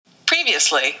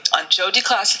Previously on Joe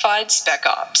Declassified Spec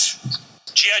Ops.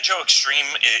 G.I. Joe Extreme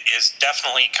is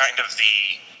definitely kind of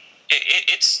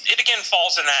it again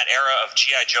falls in that era of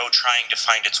G.I. Joe trying to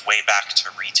find its way back to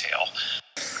retail.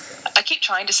 I keep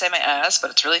trying to say my ass,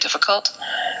 but it's really difficult.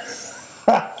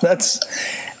 That's,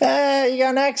 you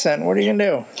got an accent. What are you going to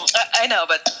do? I know,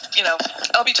 but,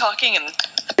 I'll be talking and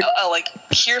I'll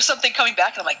hear something coming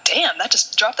back and I'm like, damn, that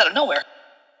just dropped out of nowhere.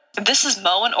 This is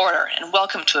Mo in Order, and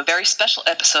welcome to a very special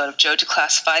episode of Joe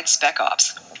Declassified Spec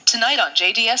Ops. Tonight on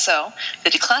JDSO, the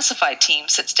Declassified team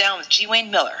sits down with G. Wayne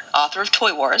Miller, author of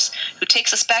Toy Wars, who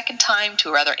takes us back in time to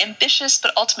a rather ambitious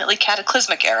but ultimately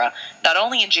cataclysmic era, not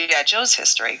only in G.I. Joe's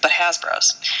history, but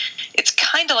Hasbro's. It's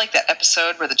kind of like that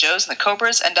episode where the Joes and the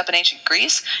Cobras end up in ancient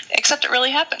Greece, except it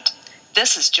really happened.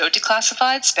 This is Joe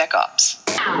Declassified Spec Ops.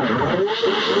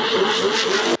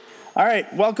 All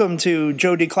right, welcome to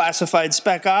Joe Declassified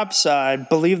Spec Ops. I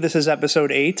believe this is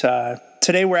episode 8.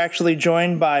 Today we're actually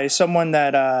joined by someone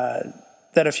that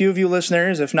a few of you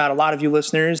listeners, if not a lot of you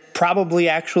listeners, probably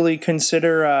actually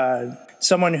consider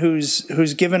someone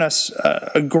who's given us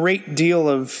a great deal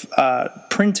of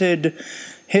printed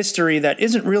history that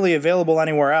isn't really available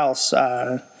anywhere else.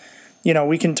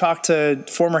 We can talk to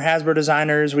former Hasbro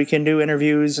designers, we can do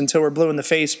interviews until we're blue in the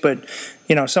face, but,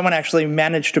 someone actually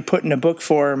managed to put in a book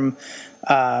form,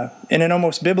 in an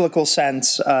almost biblical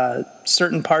sense,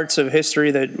 certain parts of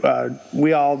history that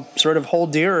we all sort of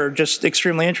hold dear or just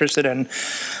extremely interested in.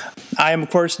 I am, of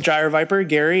course, Gyre Viper,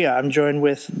 Gary. I'm joined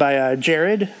by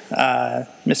Jared,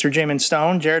 Mr. Jamin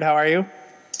Stone. Jared, how are you?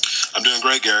 I'm doing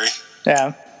great, Gary.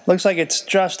 Yeah. Looks like it's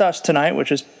just us tonight,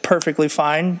 which is perfectly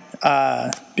fine,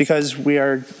 because we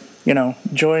are,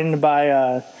 joined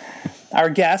by our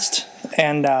guest,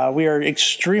 and we are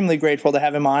extremely grateful to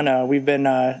have him on. We've been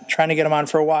trying to get him on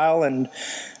for a while, and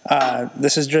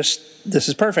this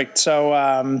is perfect.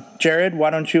 So, Jared, why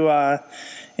don't you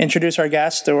introduce our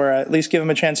guest, or at least give him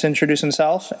a chance to introduce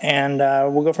himself, and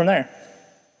we'll go from there.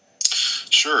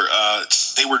 Sure.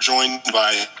 They were joined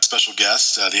by a special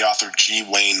guest, the author G.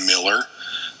 Wayne Miller.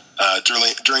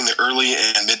 During the early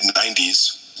and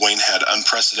mid-90s, Wayne had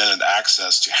unprecedented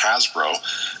access to Hasbro,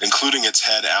 including its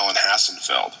head, Alan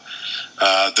Hassenfeld.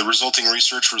 The resulting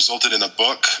research resulted in a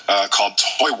book called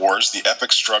Toy Wars, The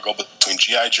Epic Struggle Between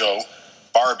G.I. Joe,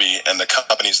 Barbie, and the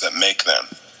Companies That Make Them.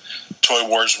 Toy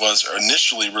Wars was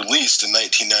initially released in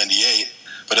 1998,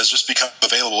 but has just become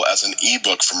available as an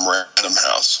ebook from Random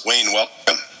House. Wayne,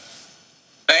 welcome.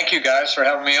 Thank you, guys, for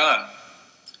having me on.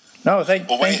 No, thank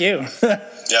you.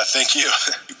 Yeah, thank you.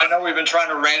 I know we've been trying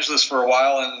to arrange this for a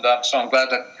while, and so I'm glad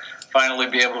to finally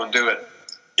be able to do it.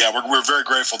 Yeah, we're very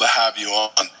grateful to have you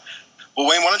on. Well,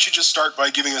 Wayne, why don't you just start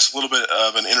by giving us a little bit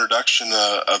of an introduction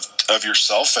of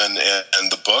yourself and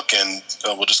the book, and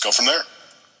we'll just go from there.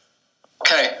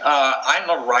 Okay, I'm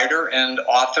a writer and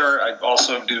author. I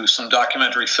also do some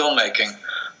documentary filmmaking.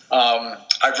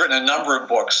 I've written a number of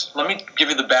books. Let me give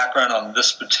you the background on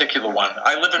this particular one.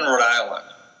 I live in Rhode Island.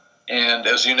 And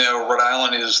as you know, Rhode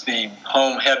Island is the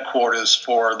home headquarters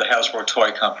for the Hasbro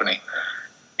Toy Company.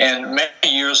 And many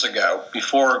years ago,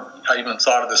 before I even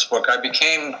thought of this book, I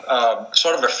became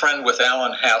sort of a friend with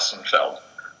Alan Hassenfeld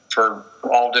for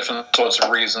all different sorts of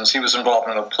reasons. He was involved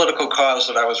in a political cause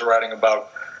that I was writing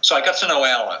about. So I got to know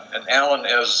Alan. And Alan,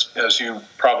 as you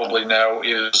probably know,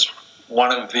 is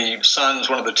one of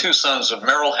the two sons of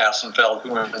Merrill Hassenfeld,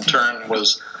 who in turn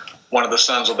was one of the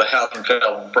sons of the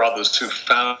Hassenfeld brothers who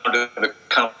founded the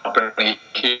company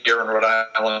here in Rhode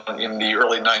Island in the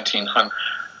early 1900s.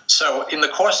 So in the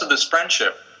course of this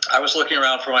friendship, I was looking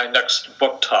around for my next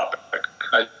book topic.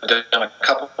 I'd done a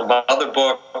couple of other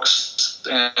books,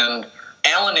 and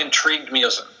Alan intrigued me,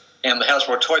 and the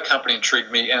Hasbro Toy Company intrigued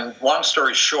me. And long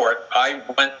story short, I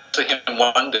went to him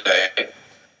one day,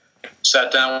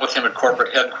 sat down with him at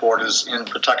corporate headquarters in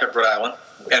Pawtucket, Rhode Island,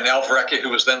 and Al Varecchia, who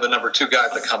was then the number 2 guy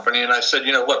at the company, and I said,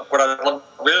 look, what I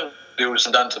really do, is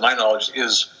done to my knowledge,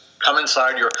 is come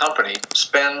inside your company,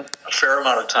 spend a fair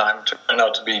amount of time, turned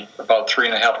out to be about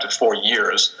 3.5 to 4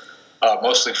 years,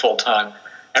 mostly full-time,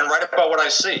 and write about what I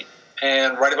see,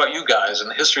 and write about you guys and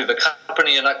the history of the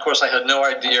company. And, of course, I had no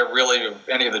idea really of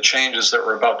any of the changes that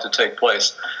were about to take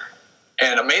place.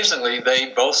 And amazingly,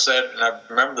 they both said, and I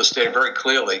remember this day very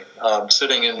clearly,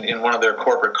 sitting in one of their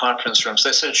corporate conference rooms,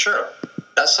 they said, sure,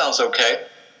 that sounds okay.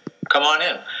 Come on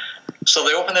in. So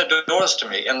they opened their doors to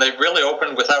me, and they really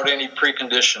opened without any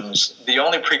preconditions. The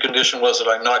only precondition was that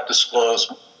I not disclose,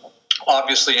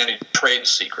 obviously, any trade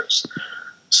secrets.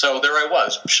 So there I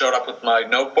was, showed up with my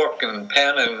notebook and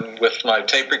pen and with my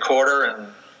tape recorder, and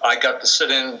I got to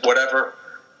sit in whatever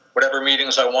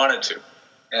meetings I wanted to.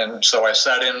 And so I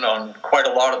sat in on quite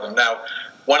a lot of them. Now,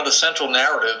 one of the central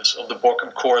narratives of the book,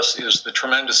 of course, is the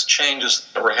tremendous changes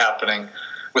that were happening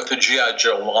with the G.I.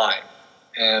 Joe line.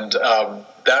 And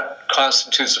that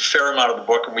constitutes a fair amount of the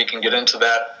book, and we can get into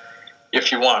that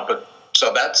if you want. But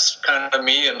so that's kind of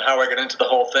me and how I got into the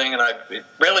whole thing. And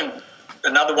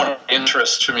another one of the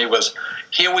interests to me was,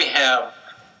 here we have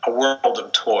a world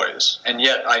of toys, and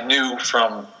yet I knew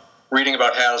from reading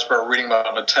about Hasbro, reading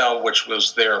about Mattel, which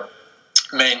was their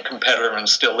main competitor and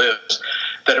still is,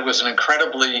 that it was an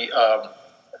incredibly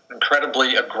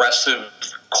aggressive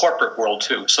corporate world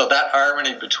too. So that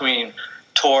harmony between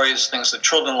toys, things that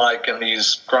children like, and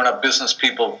these grown-up business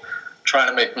people trying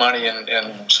to make money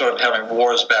and sort of having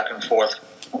wars back and forth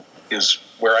is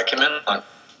where I came in on.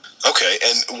 Okay,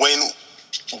 and Wayne,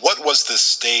 what was the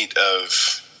state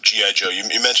of G.I. Joe?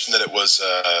 You mentioned that it was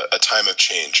a time of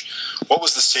change. What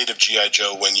was the state of G.I.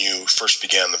 Joe when you first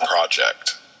began the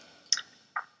project?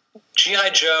 G.I.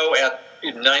 Joe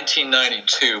in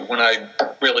 1992, when I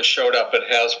really showed up at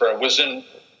Hasbro, was in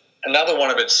another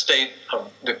one of its state of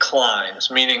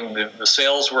declines, meaning the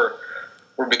sales were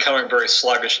becoming very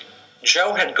sluggish.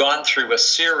 Joe had gone through a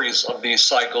series of these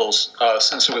cycles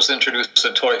since it was introduced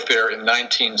at Toy Fair in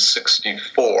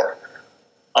 1964.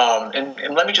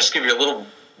 And let me just give you a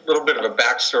little bit of a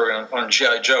backstory on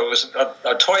G.I. Joe. It was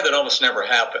a toy that almost never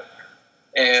happened.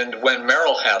 And when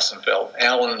Merrill Hassenfeld,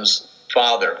 Alan's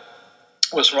father,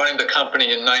 was running the company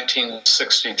in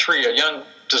 1963, a young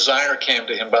designer came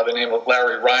to him by the name of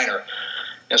Larry Reiner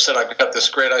and said, "I've got this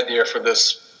great idea for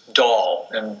this doll."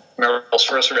 And Merrill's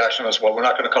first reaction was, "Well, we're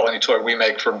not going to call any toy we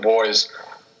make for boys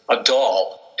a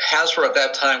doll." Hasbro at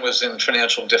that time was in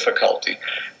financial difficulty.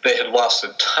 They had lost a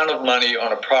ton of money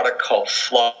on a product called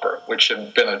Flopper, which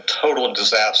had been a total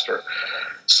disaster.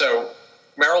 So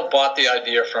Merrill bought the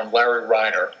idea from Larry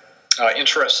Reiner.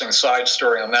 Interesting side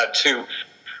story on that, too.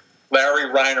 Larry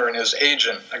Reiner and his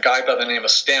agent, a guy by the name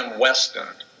of Stan Weston,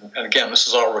 and again, this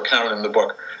is all recounted in the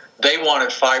book, they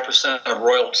wanted 5% of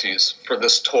royalties for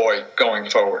this toy going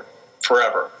forward,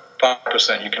 forever.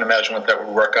 5%. You can imagine what that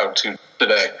would work out to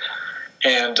today.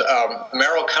 And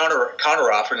Merrill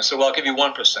counteroffered and said, "Well, I'll give you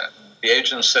 1%. The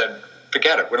agent said,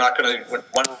 "Forget it. We're not going to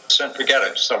 1%. Forget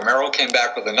it." So Merrill came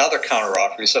back with another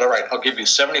counteroffer. He said, "All right, I'll give you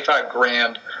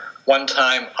 $75,000 one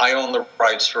time. I own the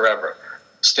rights forever."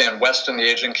 Stan Weston, the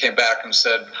agent, came back and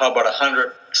said, "How about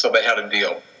 100?" So they had a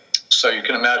deal. So you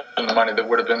can imagine the money that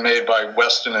would have been made by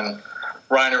Weston and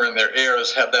Reiner and their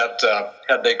heirs had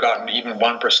they gotten even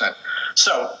 1%.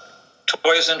 So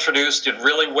toys introduced, did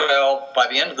really well. By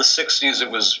the end of the 60s,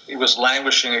 it was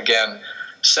languishing again.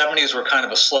 70s were kind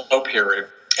of a slow period.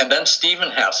 And then Stephen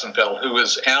Hassenfeld, who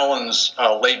was Alan's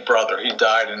late brother, he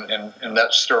died, and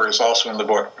that story is also in the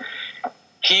book.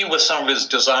 He, with some of his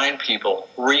design people,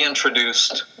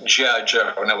 reintroduced G.I.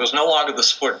 Joe. And it was no longer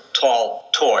this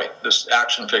foot-tall toy, this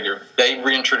action figure. They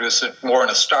reintroduced it more in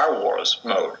a Star Wars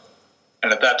mode.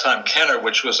 And at that time, Kenner,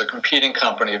 which was a competing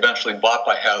company eventually bought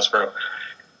by Hasbro,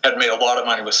 had made a lot of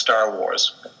money with Star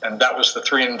Wars. And that was the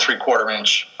 3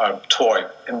 3/4-inch toy.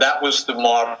 And that was the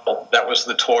model, that was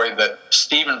the toy that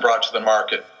Stephen brought to the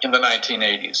market in the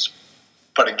 1980s.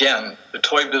 But again, the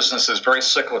toy business is very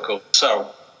cyclical.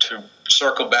 So to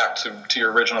circle back to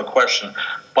your original question,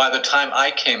 by the time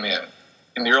I came in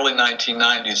the early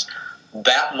 1990s,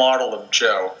 that model of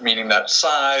Joe, meaning that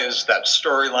size, that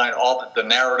storyline, all the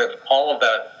narrative, all of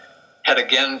that had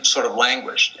again sort of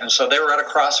languished. And so they were at a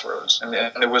crossroads. And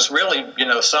there was really,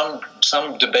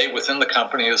 some debate within the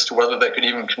company as to whether they could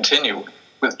even continue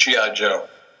with G.I. Joe.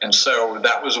 And so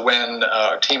that was when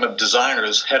a team of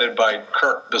designers headed by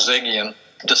Kirk Bazigian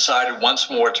decided once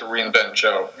more to reinvent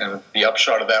Joe. And the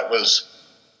upshot of that was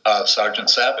Sergeant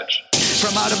Savage.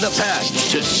 From out of the past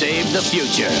to save the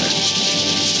future,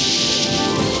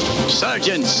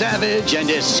 Sergeant Savage and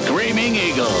his Screaming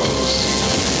Eagles.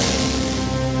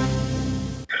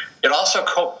 It also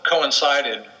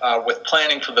coincided with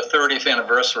planning for the 30th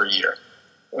anniversary year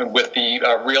with the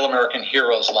Real American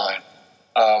Heroes line.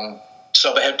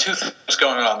 So they had two things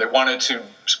going on. They wanted to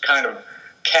kind of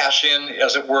cash in,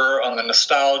 as it were, on the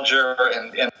nostalgia,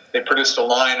 and they produced a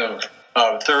line of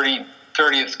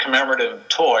 30th commemorative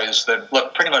toys that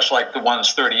looked pretty much like the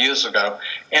ones 30 years ago.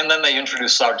 And then they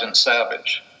introduced Sergeant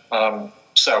Savage.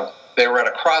 So they were at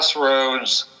a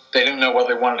crossroads. They didn't know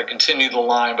whether they wanted to continue the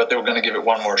line, but they were going to give it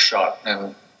one more shot.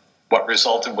 And what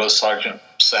resulted was Sergeant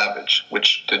Savage,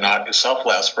 which did not itself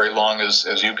last very long, as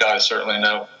you guys certainly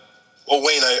know. Well,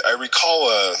 Wayne, I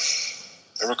recall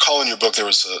in your book there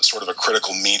was a sort of a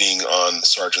critical meeting on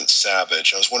Sergeant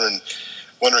Savage. I was wondering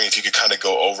if you could kind of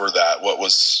go over that. What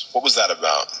was that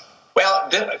about? Well,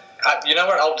 you know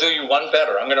what? I'll do you one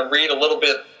better. I'm going to read a little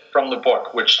bit from the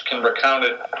book, which can recount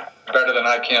it better than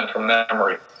I can from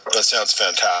memory. That sounds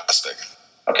fantastic.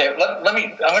 Okay, I'm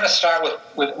going to start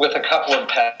with a couple of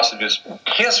passages.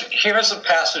 Here's a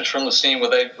passage from the scene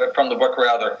from the book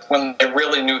when they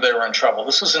really knew they were in trouble.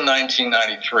 This was in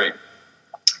 1993,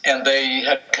 and they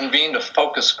had convened a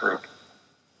focus group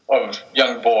of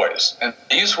young boys, and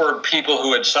these were people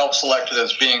who had self-selected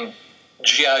as being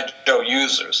G.I. Joe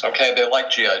users. Okay, they like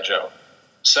G.I. Joe,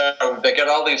 so they get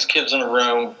all these kids in a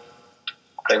room.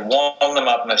 They warm them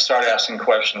up and they start asking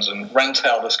questions. And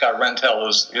this guy Rentel,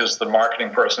 is the marketing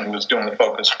person who was doing the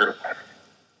focus group.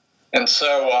 And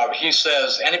so he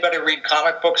says, "Anybody read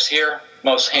comic books here?"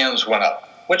 Most hands went up.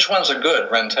 "Which ones are good?"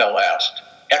 Rentel asked.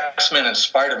 "X-Men and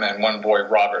Spider-Man," one boy,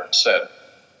 Robert, said.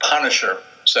 "Punisher,"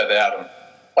 said Adam.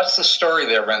 "What's the story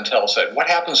there?" Rentel said. "What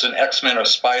happens in X-Men or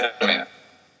Spider-Man?"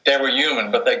 "They were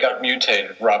human, but they got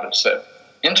mutated," Robert said.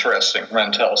 "Interesting,"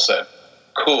 Rentel said.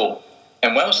 "Cool.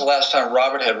 And when was the last time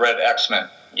Robert had read X-Men?"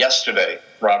 "Yesterday,"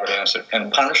 Robert answered.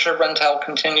 "And Punisher?" Rentel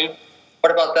continued.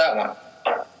 "What about that one?"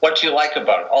 "What do you like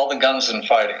about it?" "All the guns and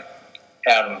fighting,"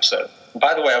 Adam said.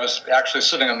 By the way, I was actually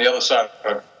sitting on the other side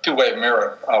of a two-way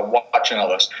mirror watching all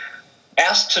this.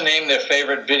 Asked to name their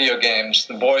favorite video games,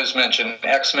 the boys mentioned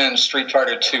X-Men, Street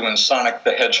Fighter II, and Sonic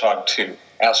the Hedgehog 2.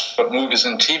 Asked what movies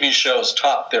and TV shows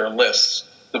topped their lists.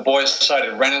 The boys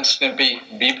cited Ren and Stimpy,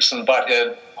 Beavis and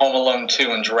Butthead, Home Alone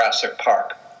 2, and Jurassic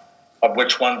Park, of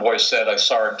which one boy said, "I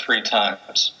saw it 3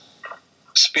 times."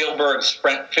 Spielberg's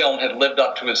film had lived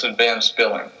up to its advanced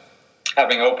billing,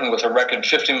 having opened with a record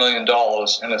 $50 million,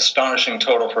 an astonishing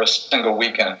total for a single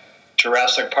weekend.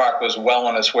 Jurassic Park was well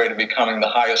on its way to becoming the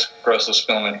highest grossest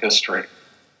film in history.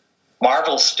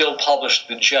 Marvel still published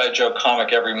the G.I. Joe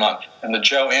comic every month, and the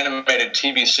Joe animated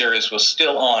TV series was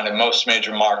still on in most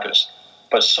major markets.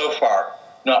 But so far,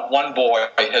 not one boy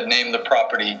had named the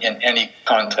property in any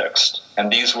context, and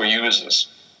these were users.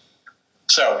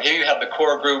 So here you have the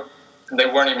core group. They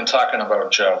weren't even talking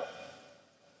about Joe.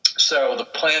 So the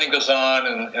planning goes on,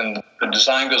 and the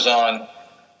design goes on,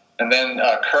 and then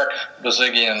Kirk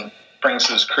Bozigian brings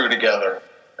his crew together.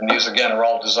 And these, again, are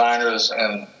all designers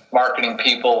and marketing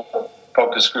people,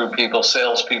 focus group people,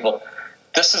 sales people.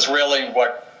 This is really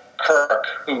what Kirk,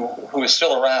 who is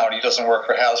still around, he doesn't work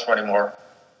for Hasbro anymore,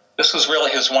 this was really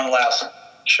his one last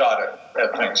shot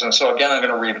at things. And so, again, I'm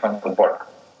going to read from the book.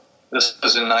 This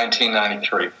is in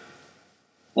 1993.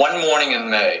 One morning in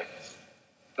May,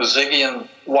 Bozigian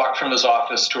walked from his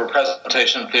office to a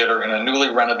presentation theater in a newly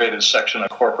renovated section of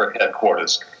corporate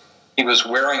headquarters. He was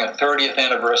wearing a 30th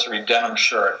anniversary denim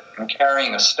shirt and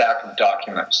carrying a stack of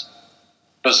documents.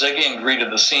 Bozigian greeted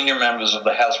the senior members of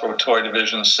the Hasbro Toy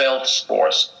Division sales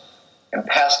force and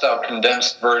passed out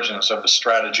condensed versions of the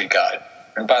strategy guide.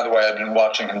 And by the way, I've been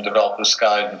watching him develop this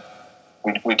guide.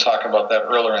 We talk about that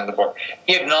earlier in the book.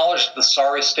 He acknowledged the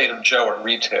sorry state of Joe at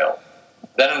retail,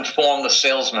 then informed the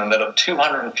salesman that of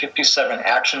 257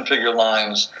 action figure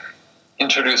lines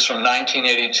introduced from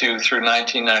 1982 through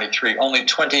 1993, only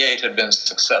 28 had been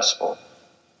successful.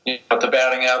 You know what the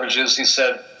batting average is, he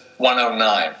said?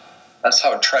 109. That's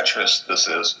how treacherous this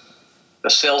is. The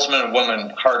salesman and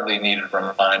woman hardly needed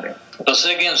reminding.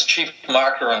 Bozigian's chief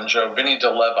marketer on Joe, Vinny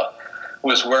DeLeva, who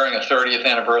was wearing a 30th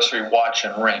anniversary watch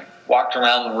and ring, walked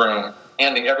around the room,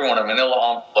 handing everyone a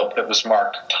manila envelope that was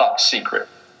marked top secret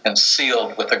and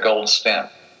sealed with a gold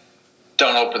stamp.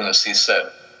 "Don't open this," he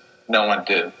said. No one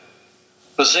did.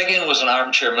 Bozigian was an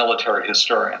armchair military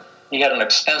historian. He had an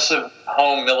extensive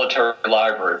home military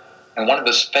library, and one of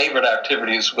his favorite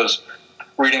activities was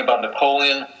reading about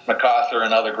Napoleon, MacArthur,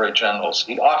 and other great generals.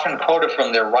 He often quoted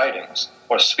from their writings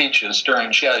or speeches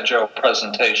during G.I. Joe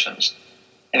presentations,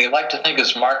 and he liked to think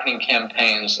his marketing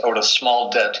campaigns owed a small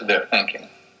debt to their thinking.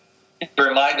 He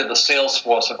reminded the sales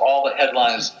force of all the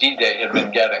headlines D-Day had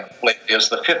been getting lately as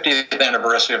the 50th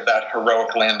anniversary of that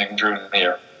heroic landing drew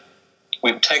near.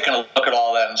 We've taken a look at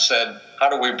all that and said, how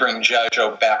do we bring G.I.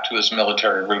 Joe back to his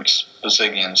military roots,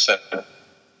 Bozigian said.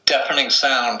 Deafening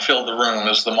sound filled the room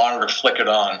as the monitor flickered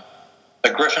on. The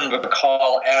Griffin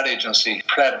McCall ad agency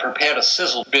had prepared a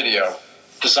sizzle video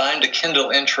designed to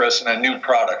kindle interest in a new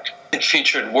product. It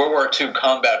featured World War II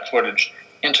combat footage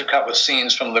intercut with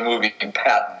scenes from the movie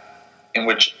Patton, in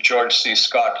which George C.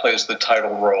 Scott plays the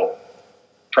title role.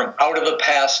 "From out of the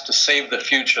past to save the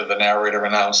future," the narrator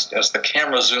announced as the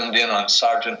camera zoomed in on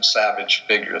Sergeant Savage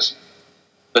figures.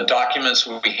 "The documents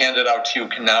will be handed out to you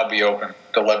can now be opened,"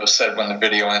 DeLeva said when the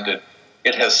video ended.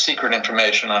 "It has secret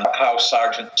information on how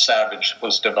Sergeant Savage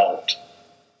was developed."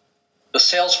 The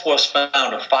sales force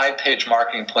found a 5-page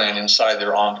marketing plan inside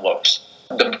their envelopes.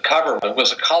 The cover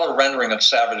was a color rendering of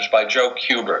Savage by Joe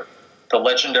Kubert, the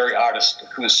legendary artist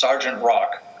whose Sergeant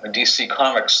Rock, a DC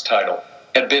Comics title,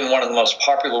 had been one of the most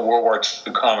popular World War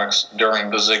II comics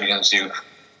during Bozigian's youth.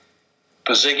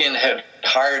 Bozigian had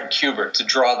hired Kubert to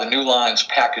draw the new line's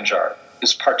package art.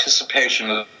 His participation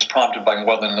was prompted by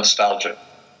more than nostalgia.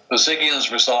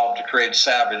 Bozigian's resolve to create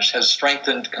Savage has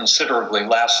strengthened considerably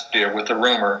last year with the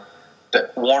rumor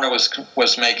that Warner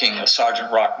was making a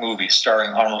Sergeant Rock movie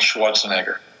starring Arnold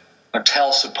Schwarzenegger.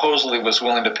 Mattel supposedly was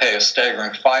willing to pay a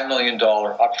staggering $5 million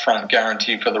upfront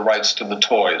guarantee for the rights to the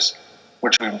toys,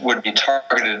 which would be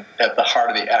targeted at the heart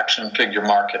of the action figure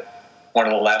market, one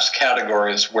of the last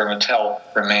categories where Mattel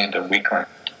remained a weakling.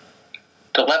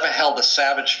 DeLeva held a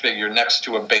Savage figure next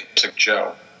to a basic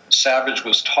Joe. Savage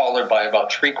was taller by about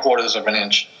 3/4 of an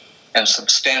inch and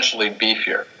substantially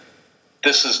beefier.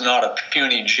 "This is not a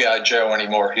puny G.I. Joe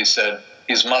anymore," he said.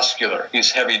 "He's muscular.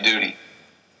 He's heavy-duty.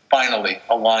 Finally,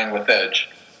 a line with edge.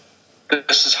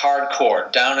 This is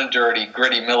hardcore, down and dirty,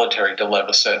 gritty military,"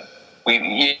 DeLeva said.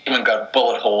 "We even got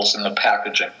bullet holes in the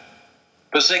packaging."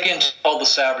 Bozigian told the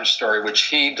Savage story, which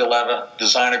he, DeLeva,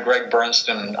 designer Greg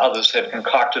Bernstein, and others had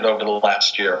concocted over the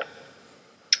last year.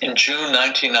 In June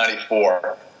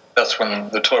 1994, that's when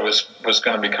the toy was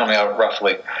going to be coming out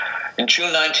roughly. In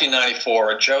June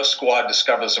 1994, a Joe squad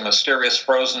discovers a mysterious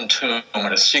frozen tomb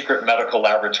in a secret medical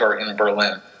laboratory in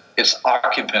Berlin. Its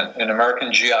occupant, an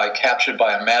American GI captured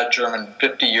by a mad German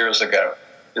 50 years ago,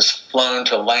 is flown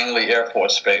to Langley Air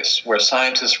Force Base, where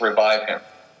scientists revive him.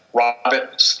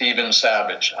 Robert Stephen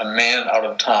Savage, a man out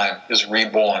of time, is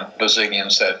reborn,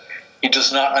 Bozigian said. He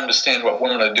does not understand what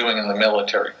women are doing in the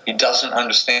military. He doesn't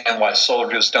understand why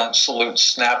soldiers don't salute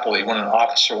snappily when an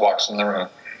officer walks in the room.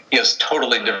 He has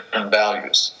totally different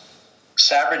values.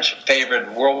 Savage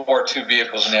favored World War II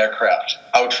vehicles and aircraft,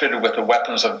 outfitted with the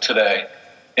weapons of today,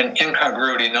 an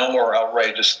incongruity no more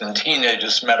outrageous than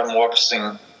teenagers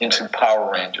metamorphosing into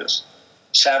Power Rangers.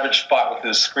 Savage fought with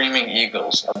his Screaming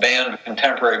Eagles, a band of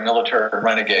contemporary military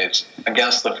renegades,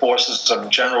 against the forces of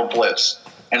General Blitz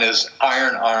and his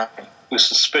Iron Army, who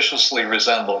suspiciously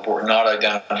resembled but were not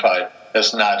identified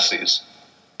as Nazis.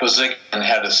 Bozigian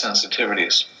had his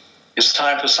sensitivities. "It's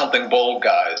time for something bold,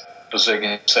 guys,"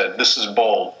 Bozigian said. "This is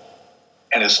bold,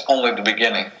 and it's only the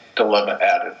beginning," DeLeva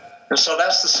added. And so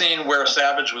that's the scene where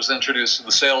Savage was introduced to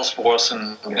the sales force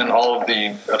and all of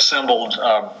the assembled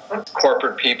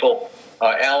corporate people.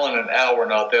 Alan and Al were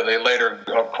not there. They later,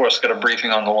 of course, got a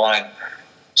briefing on the line.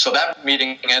 So that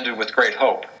meeting ended with great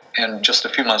hope. And just a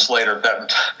few months later,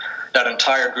 that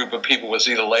entire group of people was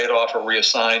either laid off or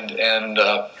reassigned, and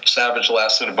Savage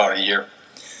lasted about a year.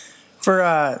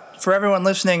 For everyone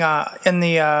listening, in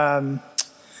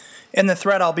the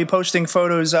thread, I'll be posting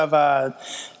photos of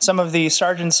some of the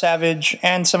Sergeant Savage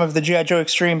and some of the G.I. Joe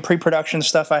Extreme pre-production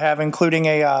stuff I have, including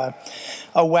a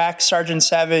wax Sergeant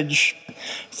Savage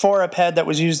 4-up head that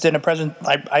was used in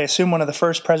I assume one of the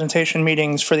first presentation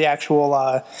meetings for the actual,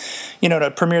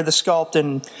 to premiere the sculpt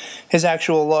and his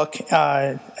actual look,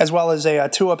 as well as a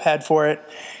 2-up head for it.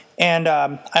 And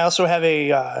I also have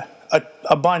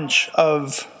a bunch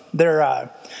of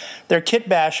their kit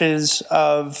bashes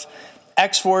of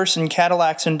X-Force and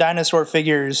Cadillacs and dinosaur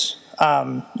figures,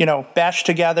 bashed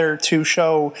together to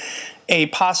show a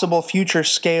possible future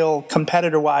scale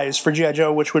competitor-wise for G.I.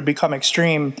 Joe, which would become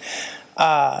Extreme.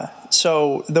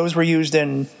 So those were used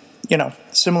in,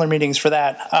 similar meetings for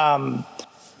that. I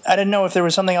didn't know if there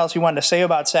was something else you wanted to say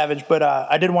about Savage, but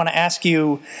I did want to ask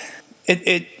you,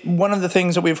 one of the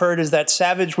things that we've heard is that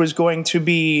Savage was going to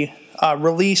be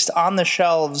released on the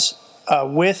shelves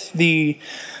with the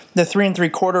 3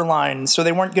 3/4 line, so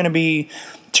they weren't going to be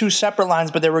two separate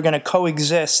lines, but they were going to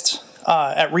coexist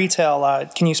at retail.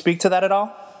 Can you speak to that at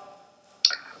all?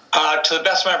 To the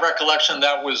best of my recollection,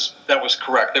 that was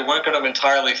correct. They weren't going to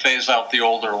entirely phase out the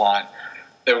older line.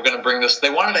 They were going to bring this. They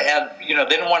wanted to add. They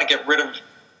didn't want to get rid of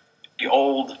the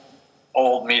old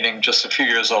meaning, just a few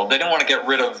years old. They didn't want to get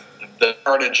rid of the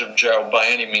heritage of Joe by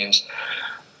any means.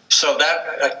 So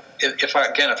that, if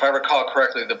I recall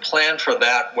correctly, the plan for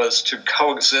that was to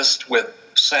coexist with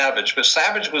Savage, but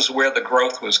Savage was where the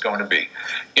growth was going to be.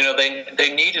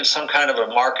 They needed some kind of a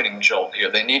marketing jolt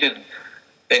here. They needed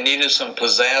some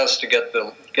pizzazz to get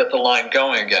the line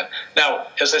going again. Now,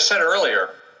 as I said earlier,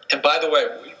 and by the way,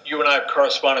 you and I have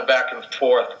corresponded back and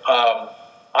forth.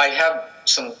 I have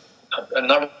a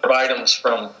number of items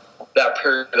from that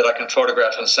period that I can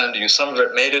photograph and send to you. Some of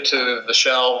it made it to the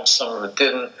shelves, some of it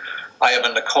didn't. I have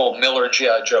a Nicole Miller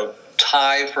G.I. Joe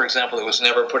tie, for example, that was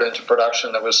never put into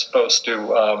production that was supposed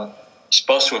to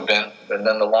have been, and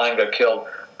then the line got killed.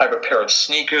 I have a pair of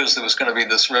sneakers that was going to be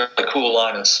this really cool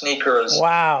line of sneakers.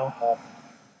 Wow.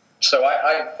 So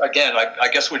I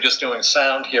guess we're just doing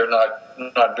sound here,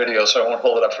 not video, so I won't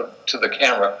hold it up to the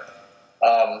camera.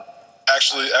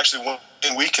 Actually,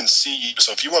 when we can see you,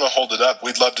 so if you want to hold it up,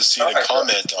 we'd love to see you and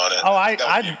comment on it.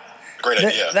 Oh, great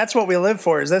idea. That's what we live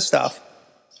for, is this stuff.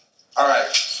 All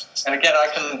right. And again, I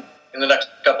can, in the next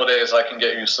couple of days, I can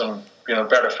get you some,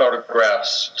 better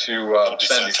photographs to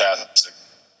send you. Fantastic.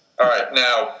 All right,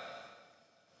 now.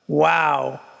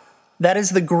 Wow. That is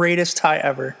the greatest tie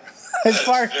ever. As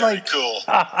far as Very cool.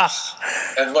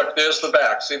 And look, there's the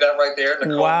back. See that right there?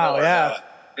 Nicole Wow, Miller.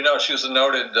 yeah. She's a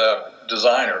noted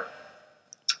designer.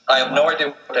 I have no idea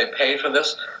what they paid for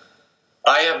this.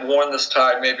 I have worn this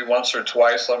tie maybe once or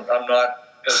twice. I'm not,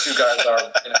 as you guys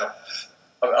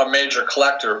are, a major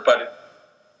collector, but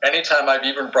anytime I've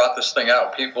even brought this thing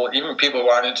out, people who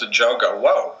aren't into Joe go,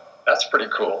 whoa, that's pretty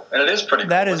cool. And it is pretty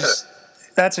cool.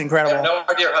 That's I incredible. have no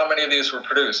idea how many of these were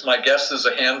produced. My guess is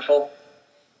a handful.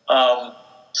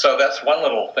 So that's one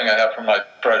little thing I have from my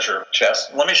treasure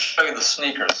chest. Let me show you the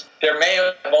sneakers. There may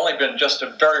have only been just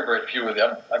a very, very few of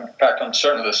them. In fact, I'm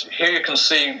certain of this. Here you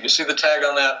see the tag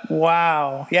on that?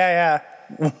 Wow. Yeah.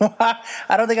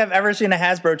 I don't think I've ever seen a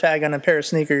Hasbro tag on a pair of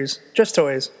sneakers. Just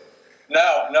toys.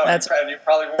 No. You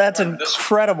probably won't. That's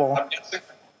incredible. I'm guessing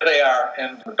they are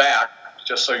in the back,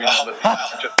 just so you know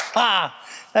that.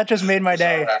 That just made my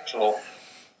day.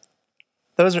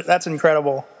 That's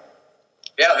incredible.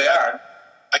 Yeah, they are.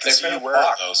 I can see you wearing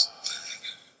those.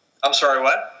 I'm sorry,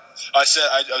 what? I said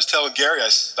I was telling Gary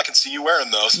I can see you wearing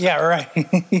those. Yeah, right.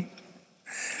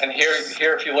 And here,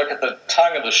 if you look at the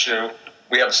tongue of the shoe,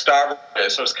 we have Star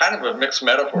Brigade, so it's kind of a mixed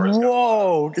metaphor.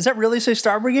 Whoa! Does that really say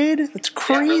Star Brigade? That's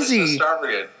crazy. Yeah, it really says Star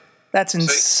Brigade. That's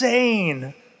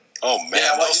insane. Oh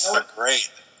man, those are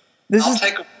great.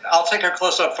 I'll take a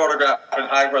close-up photograph in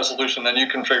high resolution, then you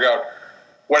can figure out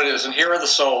what it is. And here are the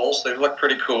soles. They look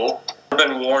pretty cool. They've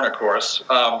been worn, of course.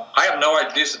 I have no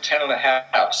idea. These are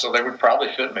 10.5, so they would probably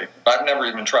fit me. I've never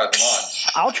even tried them on.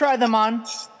 I'll try them on.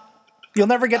 You'll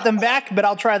never get them back, but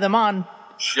I'll try them on.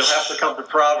 You'll have to come to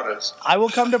Providence. I will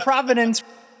come to Providence.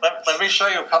 Let me show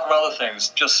you a couple of other things.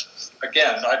 Just,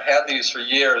 again, I've had these for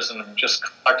years and I've just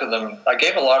collected them. I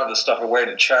gave a lot of this stuff away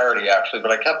to charity, actually,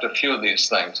 but I kept a few of these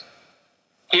things.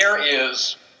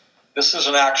 This is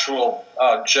an actual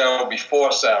Joe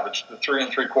before Savage, the 3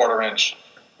 3/4 inch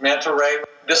manta ray.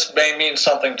 This may mean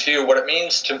something to you, what it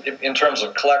means in terms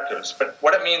of collectors, but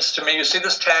what it means to me, you see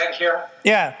this tag here?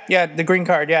 Yeah, the green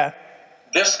card, yeah.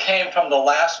 This came from the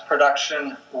last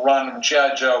production run of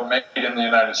G.I. Joe made in the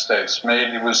United States.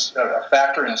 It was a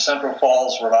factory in Central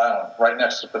Falls, Rhode Island, right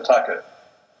next to Pawtucket.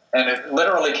 And it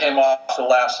literally came off the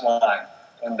last line,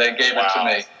 and they gave it to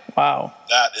me. Wow.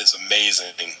 That is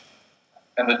amazing.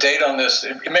 And the date on this,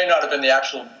 it may not have been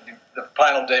the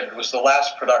final date, but it was the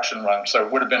last production run, so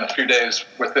it would have been a few days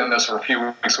within this or a few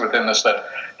weeks within this that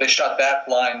they shut that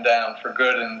line down for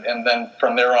good, and then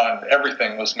from there on,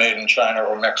 everything was made in China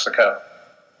or Mexico.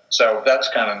 So that's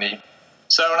kind of neat.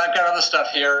 So, and I've got other stuff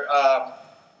here.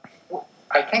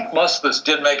 I think most of this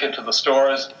did make it to the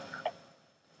stores.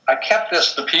 I kept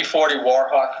the P-40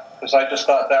 Warhawk, because I just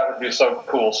thought that would be so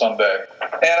cool someday.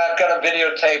 And I've got a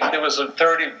videotape. It was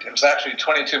actually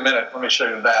 22-minute. Let me show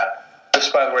you that. This,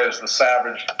 by the way, is the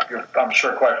Savage. I'm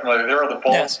sure quite familiar. There are the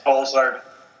bullet holes I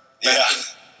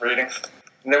mentioned reading.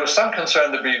 And there was some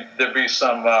concern there'd be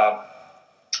some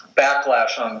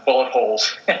backlash on bullet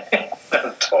holes in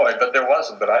the toy, but there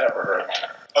wasn't that I ever heard.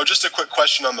 Oh, just a quick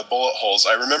question on the bullet holes.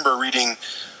 I remember reading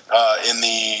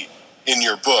in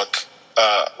your book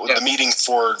the meeting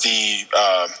for the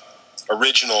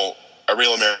original A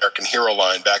Real American Hero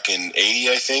line back in 80,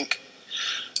 I think,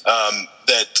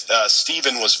 that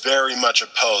Stephen was very much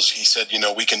opposed. He said,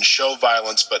 we can show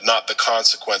violence, but not the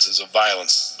consequences of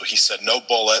violence. So he said no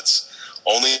bullets,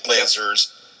 only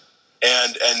lasers.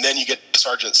 And then you get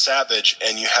Sergeant Savage,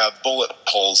 and you have bullet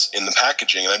holes in the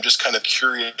packaging. And I'm just kind of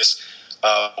curious.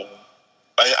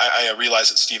 I realize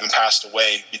that Stephen passed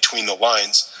away between the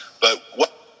lines, but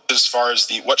what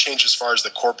changed as far as the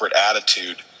corporate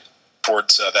attitude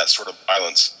towards that sort of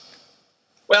violence?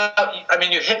 Well, I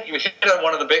mean, you hit on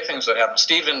one of the big things that happened.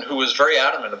 Stephen, who was very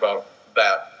adamant about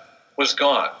that, was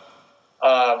gone.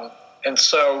 And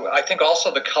so I think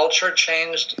also the culture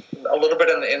changed a little bit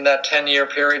in that 10-year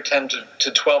period, 10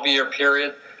 to 12-year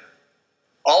period.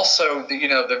 Also,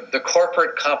 the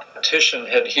corporate competition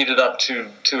had heated up to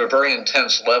a very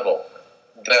intense level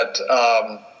that,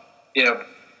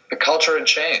 the culture had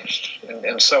changed,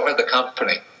 and so had the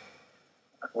company.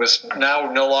 It was now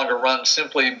no longer run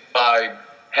simply by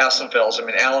Hassenfels. I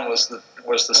mean, Alan was the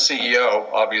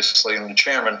CEO, obviously, and the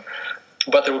chairman,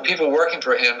 but there were people working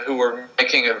for him who were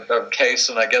making a case,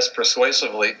 and I guess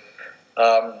persuasively,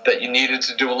 that you needed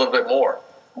to do a little bit more.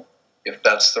 if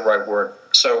that's the right word.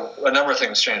 So a number of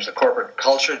things changed. The corporate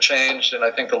culture changed, and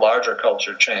I think the larger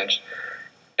culture changed.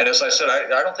 And as I said,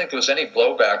 I don't think there was any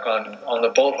blowback on the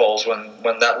bolt holes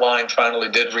when that line finally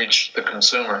did reach the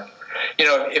consumer. You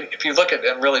know, if you look at,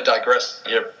 and really digress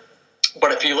here,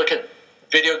 but if you look at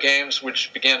video games,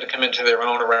 which began to come into their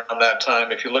own around that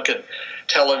time, if you look at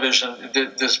television,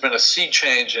 there's been a sea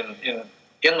change in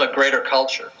the greater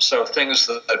culture. So things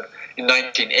that in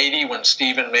 1980, when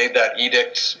Stephen made that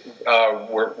edict,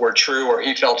 were true, or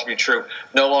he felt to be true,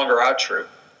 no longer are true.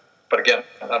 But again,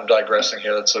 I'm digressing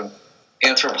here. That's an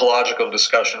anthropological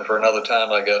discussion for another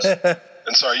time, I guess.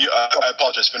 And sorry, I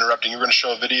apologize for interrupting. You were going to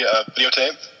show a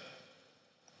videotape?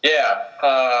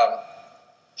 Yeah.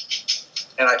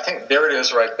 And I think there it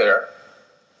is right there.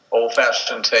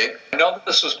 Old-fashioned tape. I know that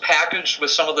this was packaged with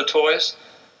some of the toys.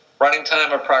 Running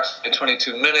time approximately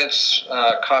 22 minutes.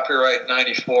 Copyright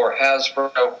 94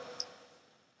 Hasbro.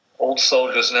 Old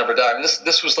Soldiers Never Die. And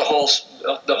this was the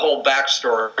whole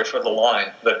backstory for the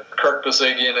line that Kirk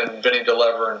Bazigian and Vinny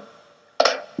DeLever and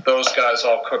those guys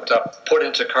all cooked up, put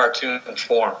into cartoon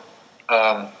form.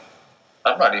 I'm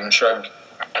not even sure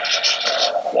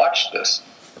I've watched this.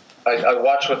 I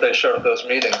watched what they showed at those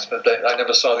meetings, but I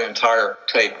never saw the entire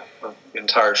tape, the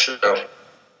entire show.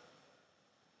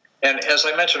 And as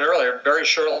I mentioned earlier, very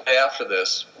shortly after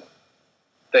this,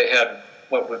 they had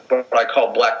what I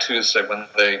call Black Tuesday, when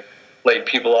they laid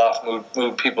people off,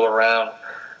 moved people around.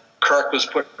 Kirk was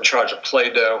put in charge of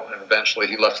Play-Doh, and eventually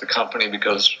he left the company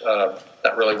because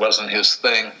that really wasn't his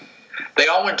thing. They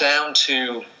all went down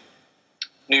to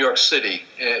New York City,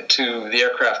 to the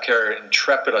aircraft carrier,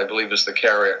 Intrepid, I believe is the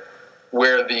carrier,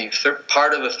 where the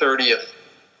part of the 30th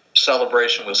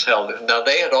celebration was held. Now,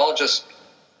 they had all just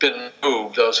been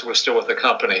moved, those who were still with the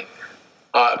company.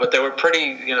 But they were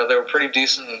pretty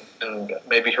decent and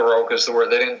maybe heroic is the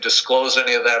word. They didn't disclose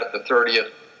any of that at the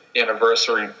 30th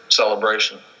anniversary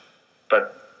celebration.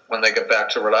 But when they got back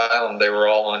to Rhode Island, they were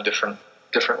all on different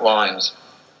lines.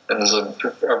 And there's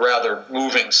a rather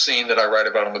moving scene that I write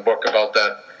about in the book about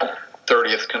that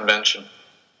 30th convention,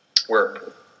 where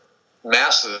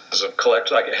masses of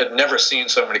collectors, I had never seen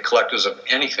so many collectors of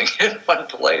anything in one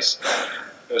place.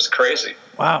 It was crazy.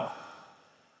 Wow.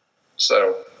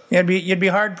 So you'd be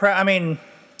hard. I mean,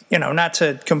 not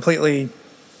to completely,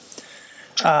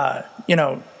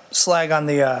 slag on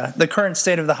the current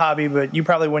state of the hobby, but you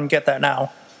probably wouldn't get that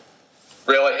now.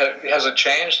 Really? Has it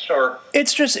changed, or?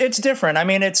 It's different. I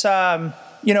mean, it's,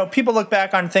 people look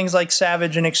back on things like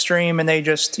Savage and Extreme and they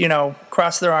just,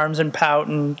 cross their arms and pout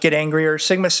and get angry, or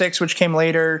Sigma 6, which came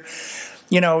later.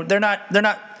 They're not,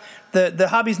 the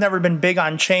hobby's never been big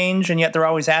on change, and yet they're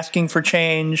always asking for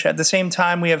change. At the same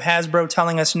time, we have Hasbro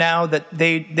telling us now that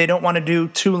they don't want to do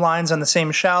two lines on the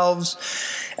same shelves.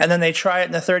 And then they try it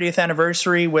in the 30th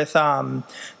anniversary with the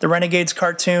Renegades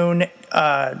cartoon,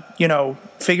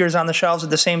 figures on the shelves at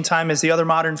the same time as the other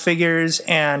modern figures.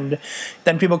 And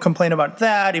then people complain about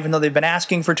that, even though they've been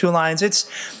asking for two lines. It's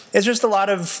just a lot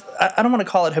of, I don't want to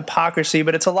call it hypocrisy,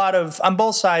 but it's a lot of, on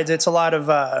both sides, it's a lot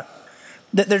of,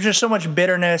 there's just so much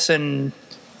bitterness, and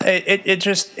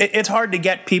it's hard to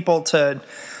get people to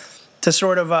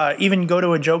sort of even go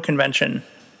to a joke convention,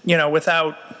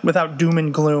 without doom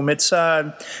and gloom. It's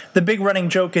the big running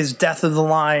joke is death of the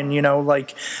line,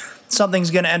 like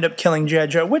something's going to end up killing G.I.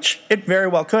 Joe, which it very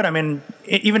well could. I mean,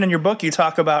 even in your book, you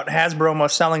talk about Hasbro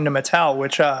almost selling to Mattel,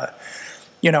 which, I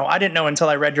didn't know until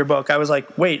I read your book. I was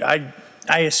like, wait, I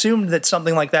assumed that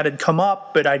something like that had come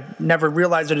up, but I never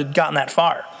realized it had gotten that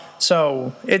far.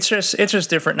 So it's just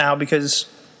different now because,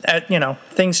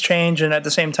 things change, and at the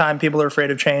same time, people are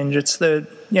afraid of change. It's the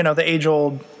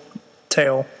age-old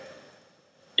tale.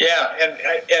 Yeah,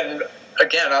 and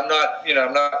again, I'm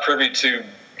not privy to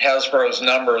Hasbro's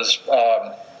numbers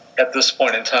at this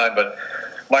point in time, but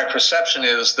my perception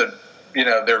is that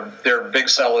their big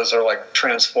sellers are like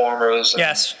Transformers. And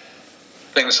yes.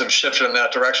 Things have shifted in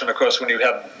that direction. Of course, when you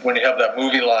have that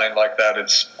movie line like that,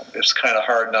 it's kind of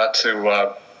hard not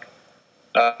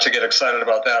to get excited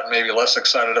about that, maybe less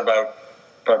excited about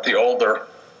the older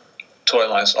toy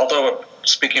lines. Although,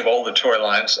 speaking of older toy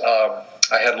lines,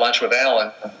 I had lunch with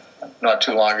Alan not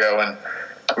too long ago, and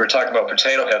we were talking about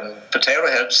Potato Head, and Potato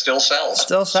Head still sells.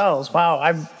 Still sells.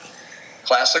 Wow.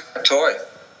 Classic toy.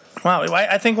 Wow.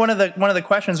 I think one of the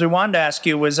questions we wanted to ask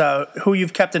you was who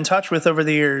you've kept in touch with over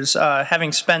the years,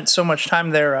 having spent so much time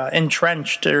there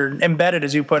entrenched or embedded,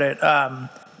 as you put it.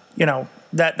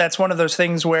 That's one of those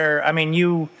things where, I mean,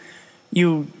 you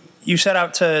set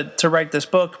out to write this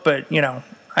book, but,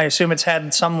 I assume it's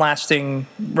had some lasting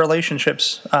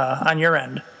relationships on your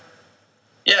end.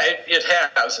 Yeah, it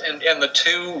has, and the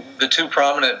two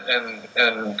prominent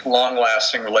and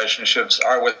long-lasting relationships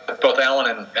are with both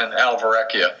Alan and Al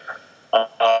Verrecchia.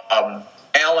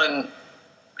 Alan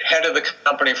headed the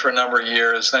company for a number of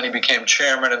years, then he became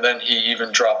chairman, and then he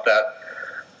even dropped that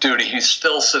duty. He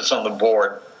still sits on the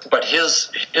board, but his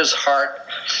heart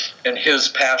and his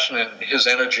passion and his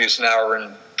energies now are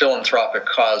in philanthropic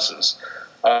causes.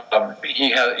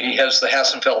 He has the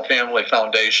Hassenfeld Family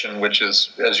Foundation, which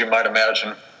is, as you might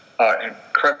imagine,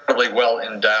 incredibly well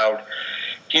endowed.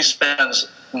 He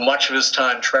spends much of his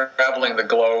time traveling the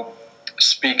globe,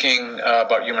 speaking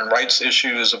about human rights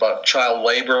issues, about child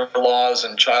labor laws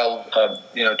and child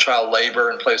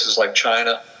labor in places like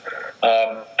China.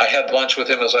 I had lunch with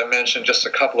him, as I mentioned, just a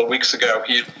couple of weeks ago.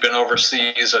 He had been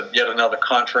overseas at yet another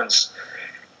conference.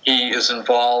 He is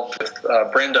involved with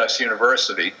Brandeis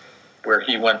University, where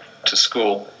he went to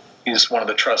school. He's one of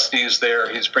the trustees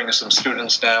there. He's bringing some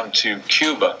students down to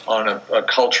Cuba on a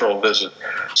cultural visit.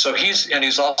 So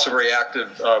he's also very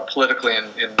active politically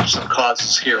in some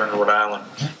causes here in Rhode Island,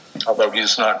 although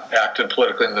he's not active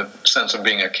politically in the sense of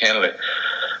being a candidate.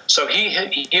 So he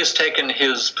has taken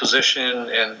his position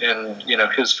and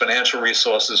his financial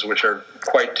resources, which are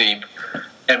quite deep,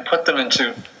 and put them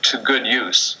into good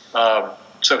use.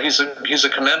 So he's a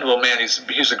commendable man.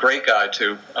 He's a great guy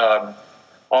too.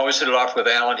 Always hit it off with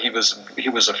Alan. He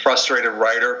was a frustrated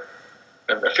writer,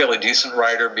 a fairly decent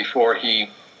writer before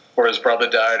his brother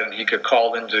died, and he got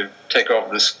called in to take over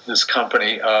this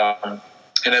company. And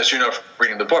as you know from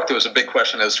reading the book, there was a big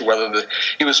question as to whether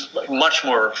he was much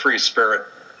more a free spirit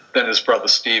than his brother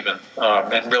Stephen,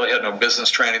 and really had no business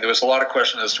training. There was a lot of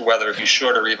question as to whether he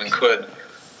should or even could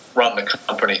run the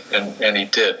company, and he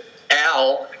did.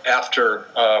 Al, after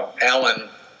Alan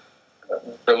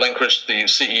relinquished the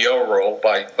CEO role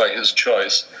by his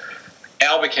choice,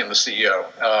 Al became the CEO.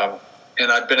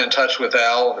 And I've been in touch with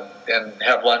Al and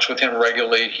have lunch with him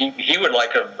regularly. He would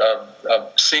like a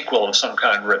sequel of some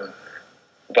kind written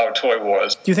about Toy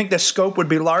Wars. Do you think the scope would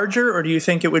be larger, or do you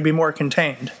think it would be more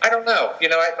contained? I don't know.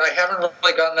 I haven't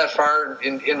really gotten that far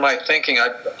in my thinking.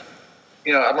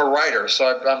 I'm a writer,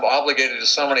 so I'm obligated to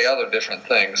so many other different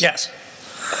things. Yes.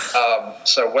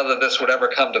 So whether this would ever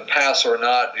come to pass or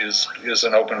not is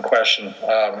an open question.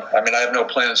 I have no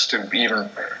plans to even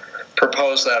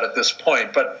propose that at this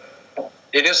point, but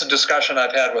it is a discussion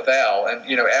I've had with Al, and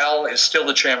Al is still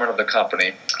the chairman of the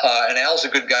company, and Al's a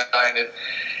good guy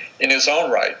in his own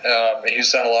right.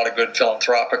 He's done a lot of good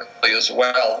philanthropically as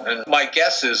well, and my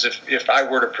guess is if I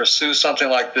were to pursue something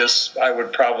like this, I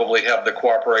would probably have the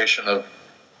cooperation of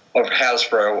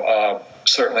Hasbro,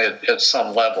 certainly at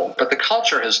some level. But the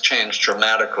culture has changed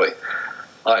dramatically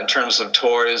in terms of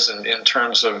toys and in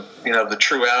terms of the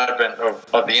true advent of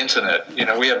the internet.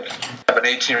 We have an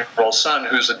 18-year-old son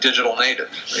who's a digital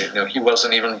native. He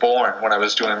wasn't even born when I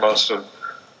was doing most of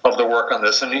the work on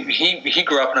this, and he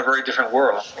grew up in a very different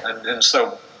world, and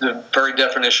so the very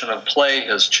definition of play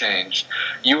has changed.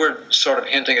 You were sort of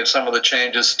hinting at some of the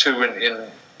changes too in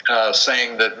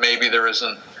saying that maybe there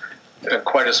isn't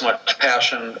quite as much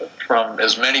passion from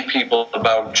as many people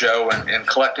about Joe and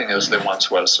collecting as there once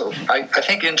was. So I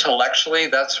think intellectually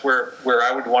that's where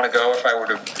I would want to go if I were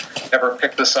to ever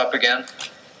pick this up again.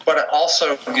 But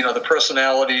also, the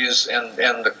personalities and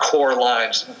the core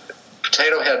lines.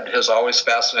 Potato Head has always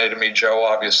fascinated me. Joe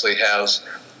obviously has.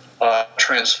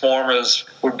 Transformers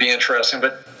would be interesting,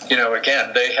 but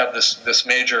again, they have this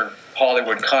major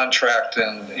Hollywood contract,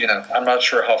 and I'm not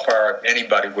sure how far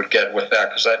anybody would get with that,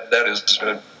 because that is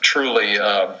a truly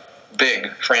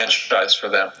big franchise for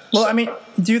them. Well,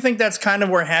 do you think that's kind of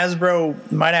where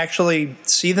Hasbro might actually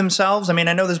see themselves? I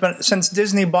know there's been, since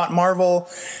Disney bought Marvel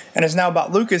and is now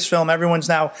bought Lucasfilm, everyone's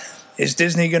now, is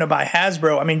Disney going to buy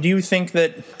Hasbro? Do you think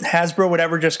that Hasbro would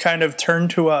ever just kind of turn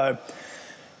to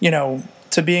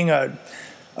to being a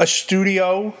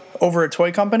studio over a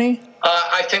toy company?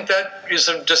 I think that is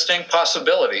a distinct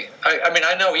possibility.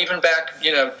 I know even back,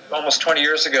 almost 20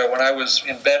 years ago when I was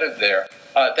embedded there,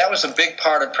 that was a big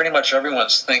part of pretty much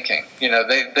everyone's thinking.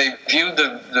 They viewed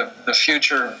the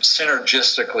future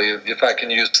synergistically, if I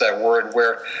can use that word,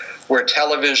 where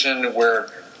television, where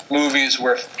movies,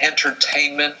 where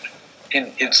entertainment in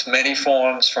its many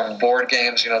forms, from board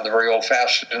games, the very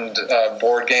old-fashioned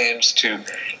board games, to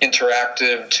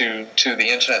interactive, to the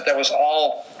internet. That was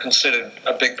all considered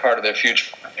a big part of their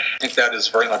future. I think that is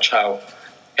very much how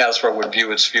Hasbro would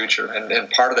view its future, and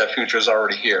part of that future is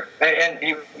already here. And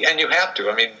you have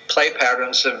to. Play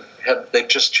patterns they've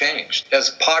just changed.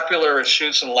 As popular as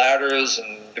Chutes and Ladders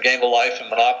and The Game of Life and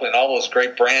Monopoly and all those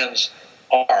great brands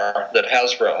are that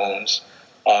Hasbro owns,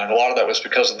 and a lot of that was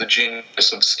because of the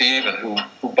genius of Steven,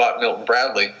 who bought Milton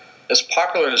Bradley. as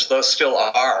popular as those still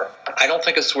are, I don't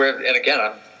think it's where. And again,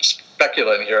 I'm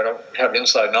speculating here. I don't have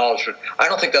inside knowledge, but I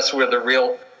don't think that's where the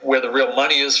real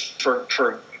money is for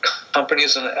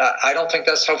companies, and I don't think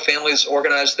that's how families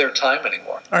organize their time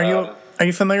anymore. Are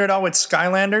you familiar at all with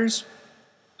Skylanders?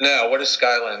 No, what is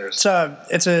Skylanders?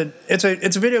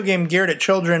 It's a video game geared at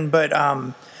children, but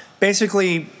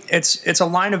basically it's a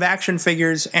line of action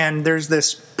figures, and there's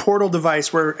this portal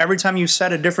device where every time you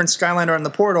set a different Skylander on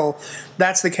the portal,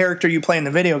 that's the character you play in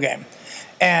the video game.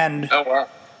 And oh wow!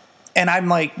 And I'm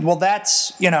like, well,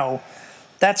 that's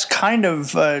kind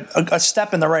of a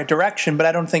step in the right direction, but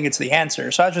I don't think it's the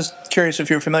answer. So I was just curious if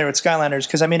you're familiar with Skylanders,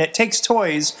 because, I mean, it takes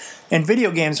toys and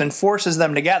video games and forces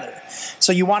them together.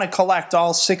 So you want to collect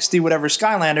all 60 whatever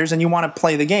Skylanders, and you want to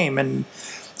play the game. And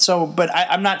so, but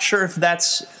I'm not sure if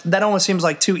that almost seems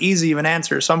like too easy of an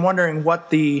answer. So I'm wondering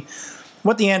what the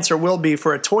answer will be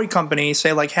for a toy company,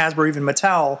 say like Hasbro, even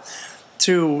Mattel,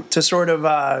 to sort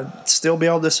of still be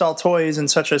able to sell toys in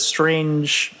such a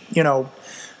strange,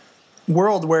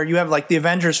 world where you have like the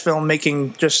Avengers film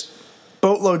making just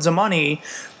boatloads of money,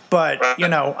 but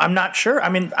I'm not sure. I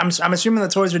mean, I'm assuming the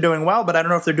toys are doing well, but I don't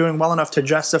know if they're doing well enough to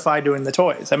justify doing the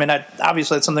toys. I mean,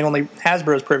 obviously it's something only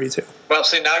Hasbro is privy to. Well,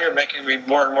 see, now you're making me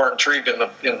more and more intrigued in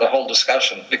the whole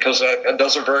discussion, because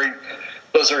those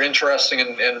are interesting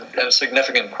and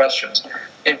significant questions.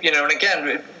 And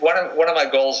again, one of my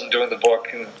goals in doing the book,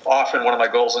 and often one of my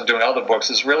goals in doing other books,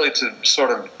 is really to sort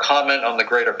of comment on the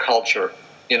greater culture.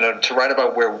 To write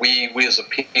about where we as a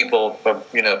people,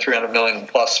 300 million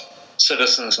plus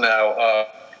citizens now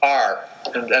are,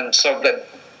 and so that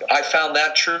I found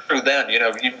that true. Then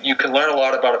you can learn a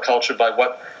lot about a culture by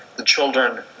what the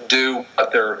children do,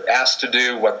 what they're asked to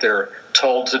do, what they're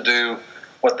told to do,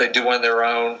 what they do on their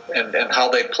own, and how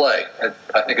they play.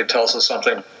 I think it tells us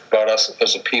something about us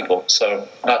as a people. So,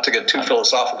 not to get too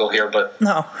philosophical here, but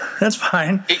no, that's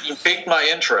fine. You piqued my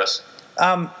interest.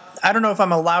 I don't know if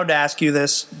I'm allowed to ask you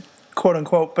this, quote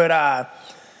unquote, but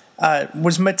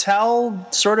was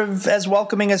Mattel sort of as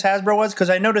welcoming as Hasbro was?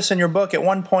 Because I noticed in your book at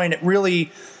one point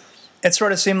it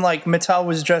sort of seemed like Mattel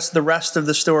was just the rest of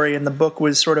the story, and the book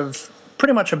was sort of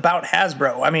pretty much about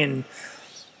Hasbro. I mean,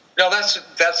 no, that's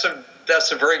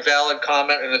a very valid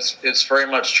comment, and it's very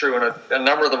much true. And a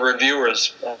number of the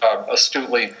reviewers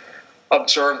astutely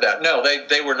observed that. No,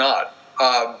 they were not.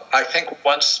 I think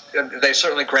once they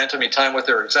certainly granted me time with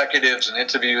their executives and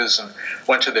interviews, and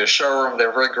went to their showroom.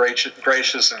 They're very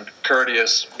gracious and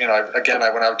courteous.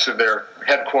 I went out to their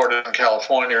headquarters in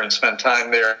California and spent time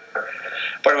there.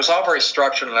 But it was all very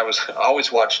structured, and I was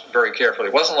always watched very carefully.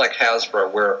 It wasn't like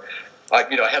Hasbro, where I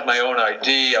had my own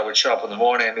ID. I would show up in the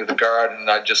morning, I knew the guard, and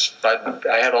I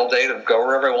had all day to go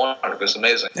wherever I wanted. It was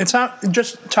amazing. It's not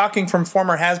just talking from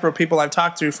former Hasbro people I've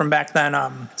talked to from back then.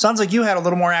 Sounds like you had a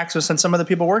little more access than some of the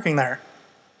people working there.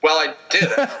 Well, I did.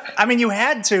 I mean, you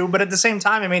had to, but at the same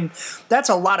time, I mean, that's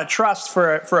a lot of trust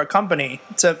for a company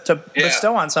to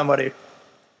bestow on somebody.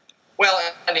 Well,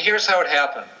 and here's how it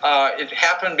happened. It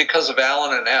happened because of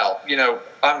Alan and Al.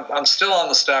 I'm still on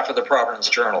the staff of the Providence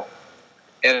Journal.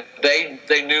 And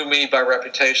they knew me by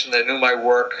reputation. They knew my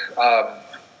work,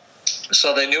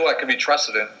 so they knew I could be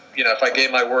trusted. And if I gave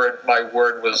my word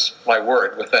was my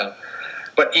word with them.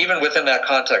 But even within that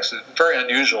context, it's very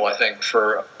unusual, I think,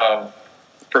 for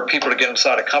people to get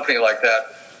inside a company like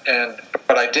that.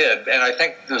 But I did, and I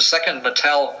think the second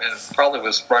Mattel, and it probably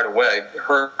was right away,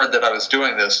 heard that I was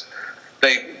doing this.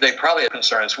 They probably had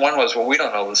concerns. One was, well, we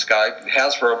don't know this guy.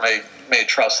 Hasbro may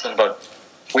trust them, but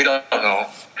we don't know.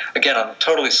 Again, I'm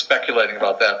totally speculating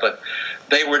about that, but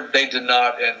they did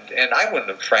not, and I wouldn't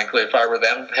have, frankly, if I were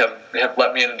them, have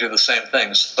let me in and do the same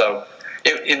thing. So,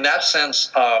 in that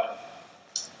sense,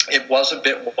 it was a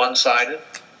bit one-sided,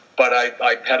 but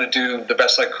I had to do the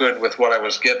best I could with what I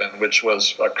was given, which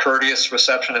was a courteous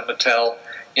reception at Mattel,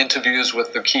 interviews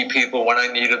with the key people when I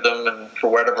needed them, and for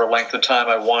whatever length of time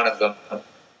I wanted them.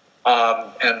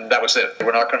 And that was it. They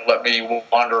were not going to let me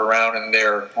wander around in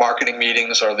their marketing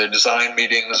meetings or their design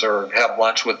meetings or have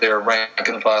lunch with their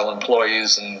rank-and-file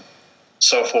employees and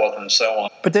so forth and so on.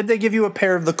 But did they give you a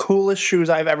pair of the coolest shoes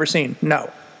I've ever seen?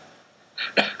 No.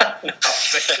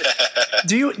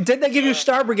 Did they give you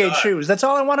Star Brigade shoes? That's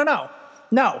all I want to know.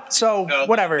 No. So,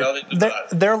 whatever. No, they did not.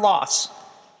 Their loss.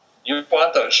 You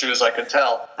want those shoes, I can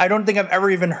tell. I don't think I've ever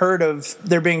even heard of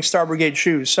there being Star Brigade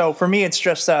shoes. So, for me, it's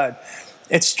just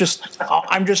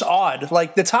I'm just odd.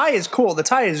 Like, the tie is cool. The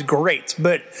tie is great.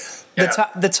 But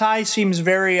the tie seems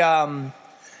very...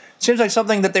 seems like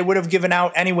something that they would have given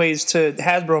out anyways to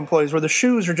Hasbro employees, where the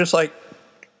shoes are just like...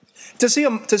 To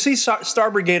see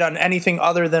Star Brigade on anything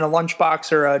other than a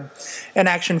lunchbox or an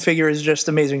action figure is just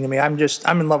amazing to me. I'm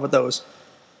in love with those.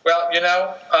 Well,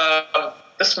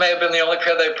 this may have been the only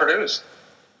pair they produced.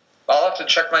 I'll have to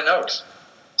check my notes.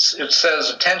 It says,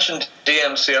 attention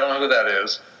DMC, I don't know who that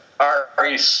is, are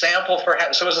a sample for,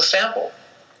 so it was a sample.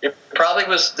 This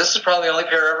is probably the only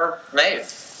pair ever made.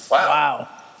 Wow.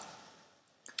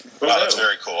 Wow, that's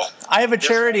very cool. I have a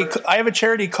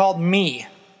charity called Me.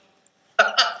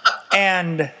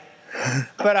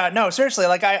 But no, seriously,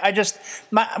 like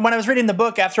when I was reading the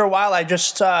book, after a while,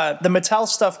 the Mattel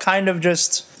stuff kind of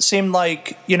just seemed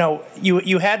like,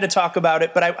 you had to talk about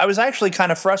it, but I was actually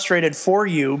kind of frustrated for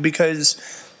you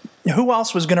because who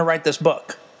else was going to write this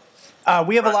book?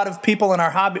 We have a lot of people in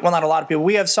our hobby, well, not a lot of people,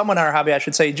 we have someone in our hobby, I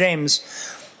should say, James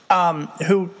and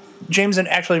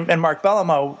Mark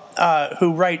Bellamo,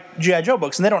 who write G.I. Joe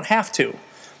books, and they don't have to.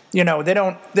 They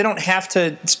don't have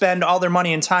to spend all their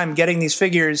money and time getting these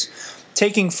figures,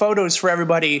 taking photos for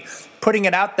everybody, putting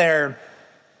it out there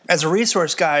as a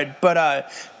resource guide.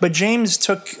 But James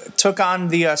took on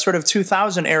the sort of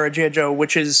 2000 era G.I. Joe,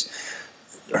 which is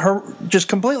just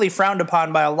completely frowned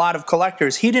upon by a lot of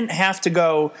collectors. He didn't have to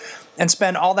go and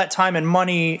spend all that time and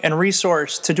money and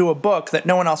resource to do a book that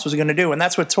no one else was going to do. And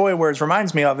that's what Toy Wars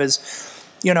reminds me of is,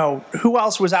 who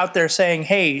else was out there saying,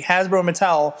 hey, Hasbro,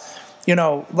 Mattel,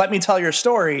 let me tell your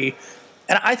story.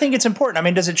 And I think it's important. I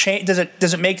mean, does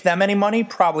it make them any money?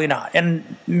 Probably not.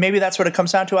 And maybe that's what it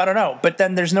comes down to. I don't know. But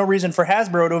then there's no reason for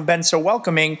Hasbro to have been so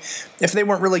welcoming if they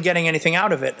weren't really getting anything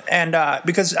out of it. And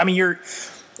because, I mean,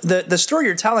 the story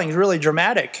you're telling is really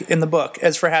dramatic in the book.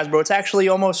 As for Hasbro, it's actually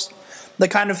almost the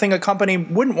kind of thing a company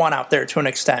wouldn't want out there to an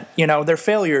extent. Their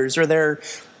failures or their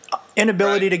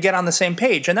inability to get on the same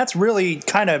page. And that's really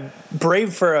kind of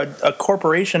brave for a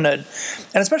corporation, and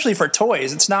especially for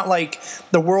toys. It's not like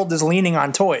the world is leaning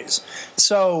on toys.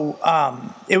 So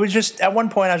it was just, at one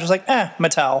point I was just like,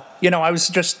 Mattel. I was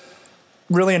just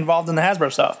really involved in the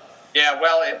Hasbro stuff. Yeah,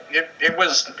 well, it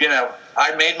was,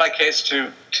 I made my case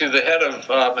to the head of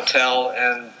Mattel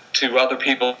and to other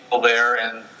people there,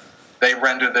 and they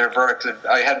rendered their verdict.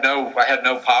 I had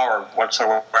no power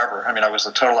whatsoever. I mean, I was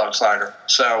a total outsider.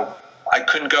 So I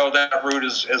couldn't go that route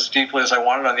as deeply as I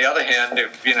wanted. On the other hand,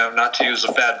 not to use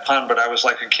a bad pun, but I was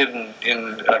like a kid in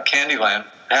Candyland.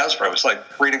 Hasbro was like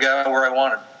free to go where I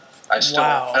wanted. I still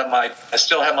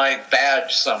have my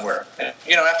badge somewhere. And,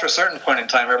 after a certain point in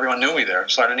time, everyone knew me there,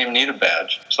 so I didn't even need a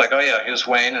badge. It's like, oh yeah, here's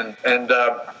Wayne, and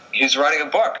he's writing a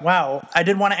book. Wow. I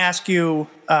did want to ask you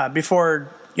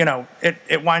before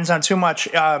it winds on too much,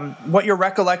 what your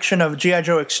recollection of G.I.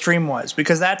 Joe Extreme was,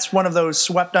 because that's one of those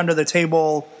swept under the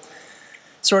table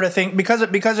sort of thing, because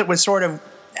it was sort of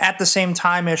at the same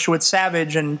time-ish with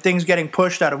Savage and things getting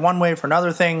pushed out of one way for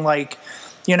another thing. Like,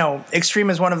 Extreme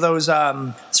is one of those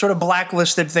sort of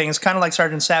blacklisted things, kind of like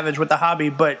Sergeant Savage with the hobby,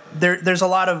 but there's a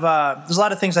lot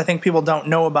of things I think people don't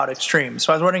know about Extreme.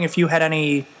 So I was wondering if you had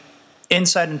any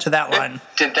insight into that line.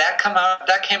 Did that come out?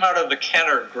 That came out of the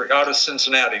Kenner, out of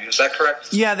Cincinnati. Is that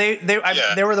correct? Yeah,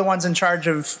 they were the ones in charge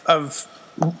of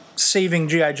saving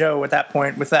G.I. Joe at that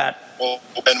point with that. Well,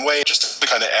 and Wayne, just to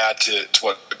kind of add to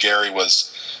what Gary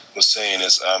was saying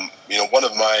is, one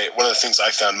of the things I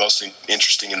found most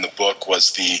interesting in the book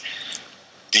was the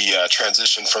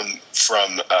transition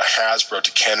from Hasbro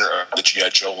to Kenner, the G.I.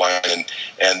 Joe line,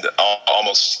 and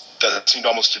that seemed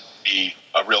almost to be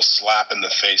a real slap in the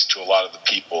face to a lot of the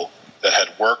people that had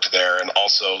worked there, and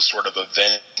also sort of a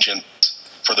vengeance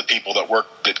for the people that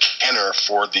worked at Kenner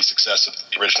for the success of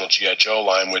the original G.I. Joe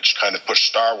line, which kind of pushed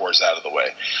Star Wars out of the way.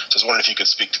 So I was wondering if you could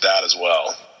speak to that as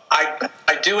well.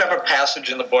 I do have a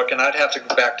passage in the book, and I'd have to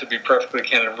go back, to be perfectly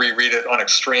candid, and reread it on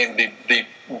Extreme. The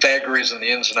vagaries and the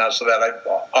ins and outs of that,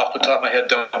 I, off the top of my head,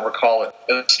 don't recall it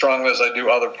as strongly as I do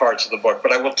other parts of the book.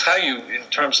 But I will tell you, in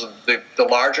terms of the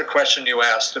larger question you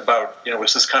asked about,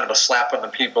 was this kind of a slap on the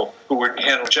people who would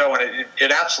handle Joe? And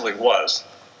it absolutely was.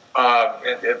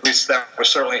 At least that was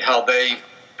certainly how they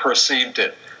perceived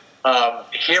it.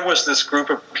 Here was this group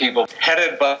of people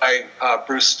headed by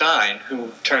Bruce Stein,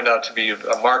 who turned out to be a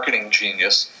marketing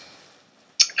genius,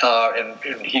 and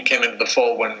he came into the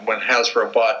fold when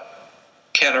Hasbro bought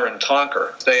Kenner and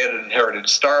Tonker. They had inherited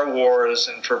Star Wars,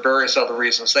 and for various other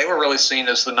reasons, they were really seen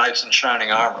as the knights in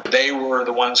shining armor. They were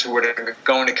the ones who were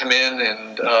going to come in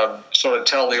and sort of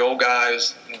tell the old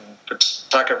guys in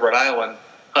Pawtucket, Rhode Island,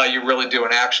 how you really do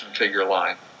an action figure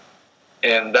line.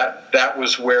 And that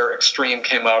was where Extreme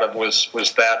came out of, was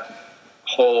that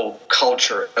whole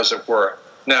culture, as it were.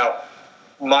 Now,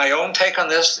 my own take on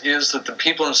this is that the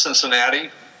people in Cincinnati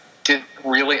didn't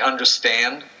really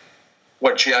understand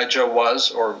what G.I. Joe was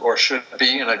or should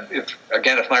be. And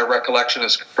if my recollection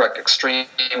is correct, Extreme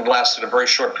lasted a very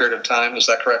short period of time. Is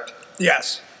that correct?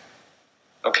 Yes.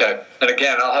 Okay. And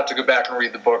again, I'll have to go back and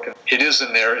read the book. It is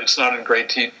in there. It's not in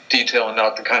great detail and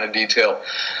not the kind of detail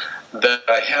that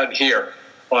I had here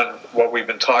on what we've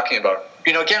been talking about.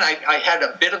 Again, I had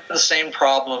a bit of the same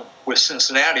problem with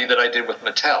Cincinnati that I did with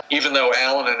Mattel. Even though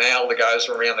Alan and Al, the guys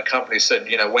who ran the company, said,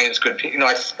 Wayne's good.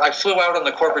 I flew out on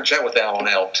the corporate jet with Al and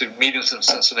Al to meetings in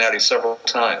Cincinnati several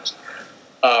times.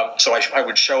 So I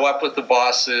would show up with the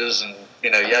bosses and,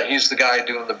 he's the guy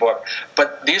doing the book.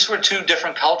 But these were two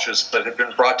different cultures that had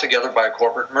been brought together by a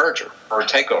corporate merger, or a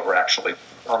takeover, actually,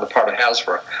 on the part of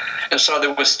Hasbro. And so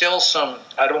there was still some,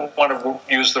 I don't want to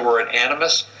use the word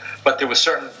animus, but there was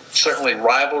certainly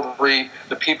rivalry.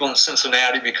 The people in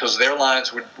Cincinnati, because their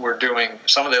lines were doing,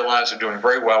 some of their lines were doing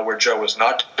very well, where Joe was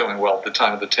not doing well at the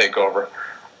time of the takeover.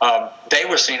 They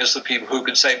were seen as the people who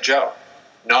could save Joe.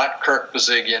 Not Kirk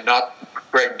Bazigian, not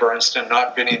Greg Bernston,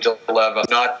 not Vinny DeLeva,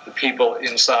 not the people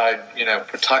inside,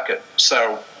 Pawtucket.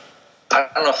 So I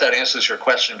don't know if that answers your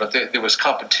question, but there was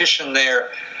competition there.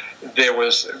 There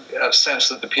was a sense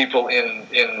that the people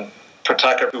in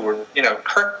Pawtucket who were,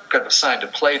 Kirk got assigned to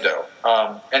Play-Doh,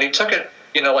 and he took it,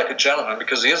 like a gentleman,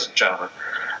 because he is a gentleman.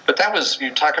 But that was,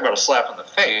 you talk about a slap in the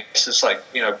face. It's like,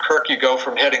 Kirk, you go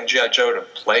from heading G.I. Joe to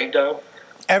Play-Doh.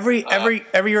 Every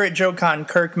year at JoeCon,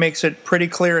 Kirk makes it pretty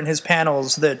clear in his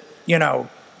panels that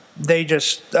they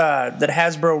just that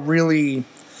Hasbro really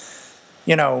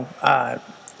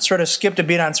sort of skipped a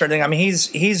beat on certain things. I mean,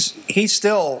 he's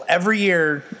still every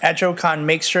year at JoeCon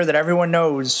makes sure that everyone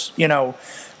knows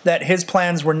that his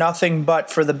plans were nothing but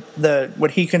for the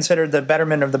what he considered the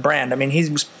betterment of the brand. I mean,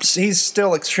 he's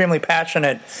still extremely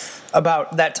passionate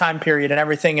about that time period and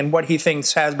everything and what he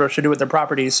thinks Hasbro should do with their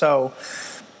properties. So.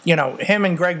 Him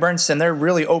and Greg Bernston, they're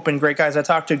really open, great guys. I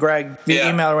talked to Greg via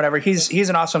email or whatever. He's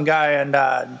an awesome guy,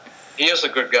 and he is a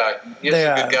good guy.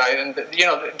 And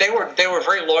they were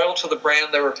very loyal to the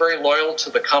brand. They were very loyal to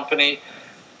the company,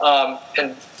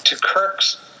 and to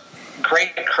Kirk's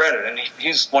great credit. And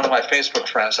he's one of my Facebook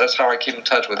friends. That's how I keep in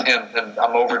touch with him. And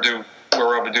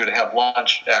we're overdue to have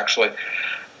lunch, actually.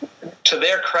 To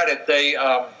their credit, they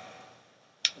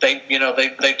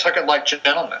took it like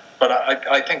gentlemen, but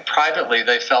I think privately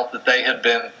they felt that they had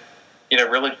been,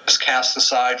 really just cast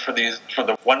aside for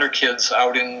the wonder kids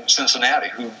out in Cincinnati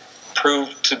who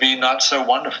proved to be not so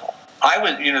wonderful.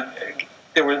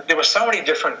 There were so many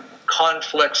different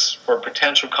conflicts or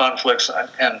potential conflicts,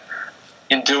 and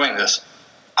in doing this,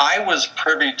 I was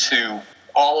privy to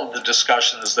all of the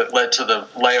discussions that led to the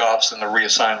layoffs and the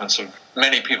reassignments of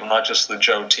many people, not just the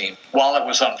Joe team, while it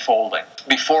was unfolding,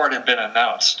 before it had been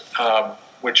announced,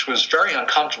 which was very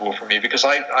uncomfortable for me because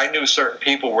I knew certain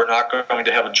people were not going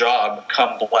to have a job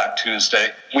come Black Tuesday,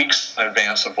 weeks in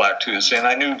advance of Black Tuesday, and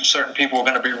I knew certain people were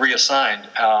going to be reassigned,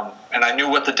 and I knew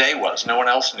what the day was. No one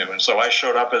else knew, and so I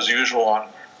showed up as usual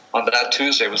on that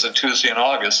Tuesday. It was a Tuesday in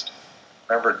August.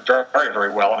 I remember it very,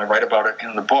 very well, and I write about it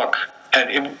in the book.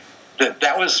 And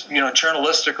that was,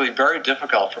 journalistically very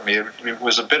difficult for me. It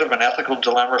was a bit of an ethical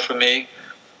dilemma for me.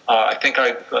 I think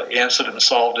I answered it and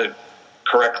solved it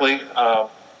correctly.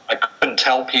 I couldn't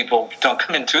tell people, don't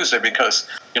come in Tuesday because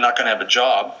you're not going to have a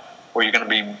job or you're going to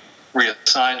be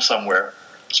reassigned somewhere.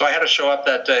 So I had to show up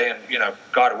that day, and,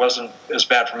 God, it wasn't as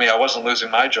bad for me. I wasn't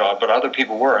losing my job, but other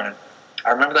people were. And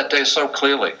I remember that day so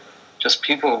clearly. Just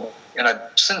people, and I've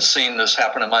since seen this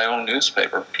happen in my own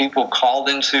newspaper. People called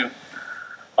into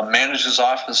a manager's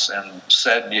office and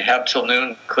said, you have till noon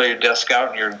to clear your desk out,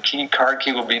 and your card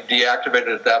key will be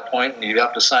deactivated at that point, and you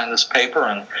have to sign this paper,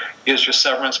 and here's your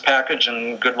severance package,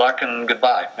 and good luck and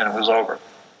goodbye. And it was over.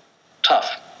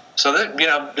 Tough. So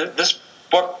this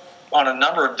book, on a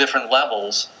number of different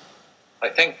levels, I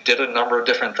think did a number of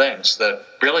different things that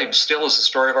really still is the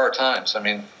story of our times. I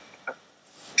mean, I'm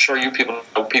sure you people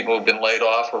know people who've been laid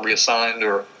off or reassigned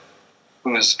or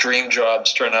whose dream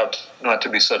jobs turn out not to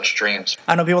be such dreams.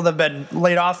 I know people that have been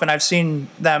laid off, and I've seen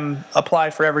them apply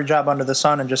for every job under the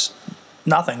sun and just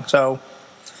nothing. So,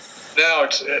 no,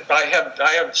 I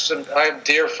have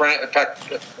dear friends. In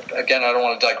fact, again, I don't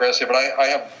want to digress here, but I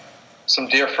have some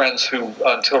dear friends who,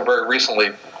 until very recently,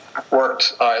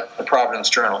 worked at the Providence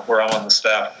Journal, where I'm on the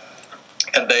staff,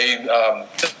 and they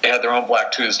had their own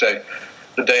Black Tuesday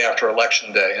the day after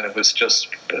Election Day, and it was just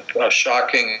a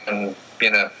shocking and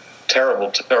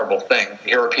terrible, terrible thing.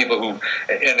 Here are people who,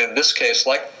 and in this case,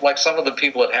 like some of the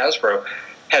people at Hasbro,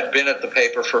 had been at the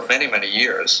paper for many, many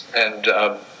years, and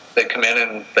they come in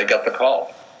and they got the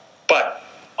call. But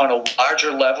on a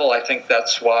larger level, I think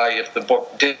that's why, if the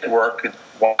book did work,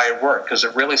 why it worked, because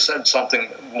it really said something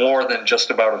more than just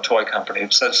about a toy company.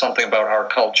 It said something about our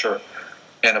culture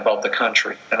and about the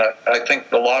country. And I think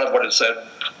a lot of what it said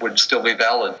would still be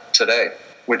valid today.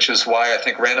 which is why I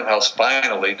think Random House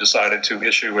finally decided to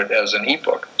issue it as an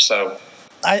ebook. So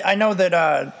I know that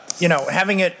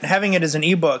having it as an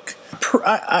ebook,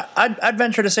 I'd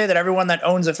venture to say that everyone that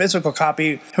owns a physical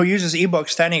copy who uses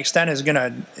ebooks to any extent is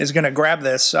gonna grab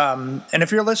this. And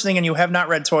if you're listening and you have not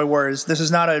read Toy Wars, this is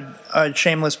not a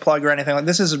shameless plug or anything. Like,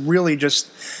 this is really just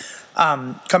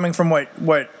coming from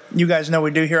what you guys know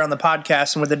we do here on the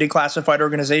podcast and with the Declassified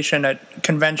organization at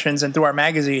conventions and through our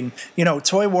magazine.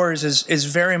 Toy Wars is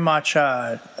very much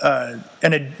not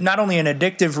only an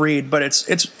addictive read, but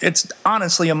it's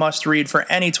honestly a must read for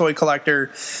any toy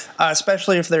collector,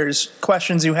 especially if there's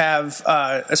questions you have,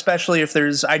 especially if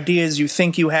there's ideas you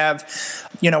think you have.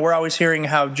 We're always hearing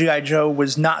how G.I. Joe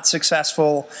was not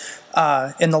successful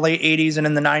in the late 80s and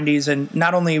in the 90s, and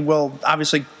not only will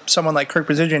obviously someone like Kirk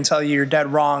Bozigian tell you you're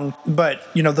dead wrong,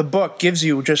 but the book gives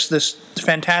you just this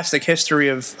fantastic history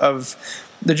of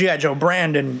the G.I. Joe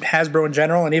brand and Hasbro in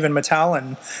general, and even Mattel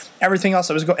and everything else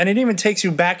that was going. And it even takes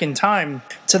you back in time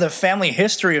to the family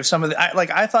history of some of the.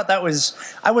 I thought that was.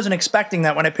 I wasn't expecting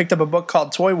that when I picked up a book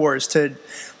called Toy Wars to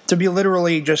be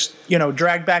literally just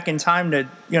dragged back in time to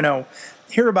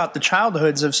hear about the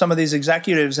childhoods of some of these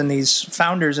executives and these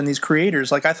founders and these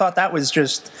creators. Like, I thought that was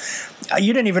just,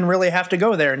 you didn't even really have to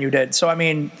go there, and you did. So, I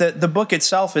mean, the book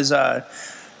itself is,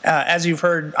 as you've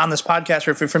heard on this podcast,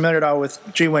 or if you're familiar at all with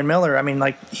G. Wayne Miller, I mean,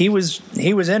 like, he was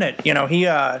in it. He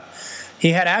had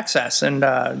access,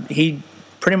 and he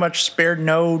pretty much spared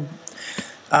no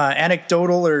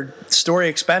anecdotal or story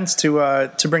expense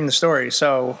to bring the story.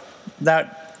 So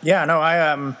that. Yeah, no,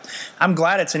 I'm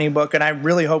glad it's an ebook, and I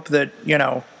really hope that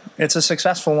it's a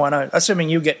successful one. Assuming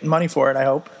you get money for it, I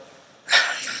hope.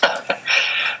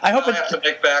 I have to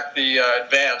make back the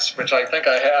advance, which I think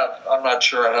I have. I'm not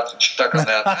sure. I'd have to check on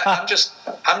that. I'm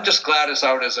just glad it's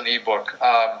out as an ebook.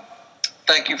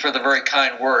 Thank you for the very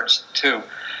kind words too.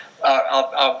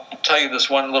 I'll tell you this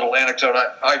one little anecdote.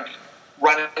 I've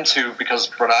run into, because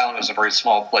Rhode Island is a very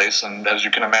small place, and as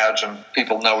you can imagine,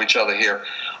 people know each other here.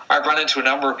 I've run into a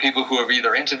number of people who have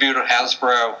either interviewed at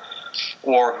Hasbro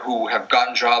or who have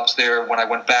gotten jobs there. When I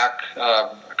went back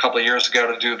a couple of years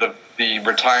ago to do the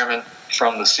retirement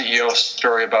from the CEO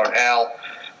story about Al,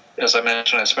 as I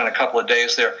mentioned, I spent a couple of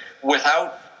days there.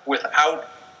 Without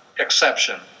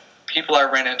exception, people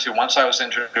I ran into, once I was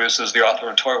introduced as the author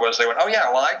of Toy Wars, they went, "Oh yeah,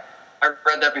 well I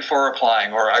read that before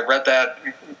applying," or "I read that,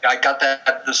 I got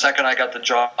that the second I got the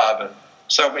job." And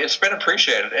so it's been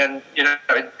appreciated, and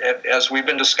as we've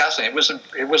been discussing, it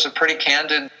was a pretty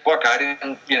candid book. I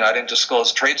didn't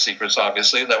disclose trade secrets,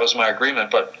 obviously. That was my agreement.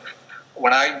 But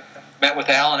when I met with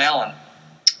Al and Ellen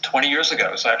 20 years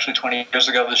ago, it's actually 20 years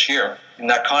ago this year, in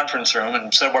that conference room,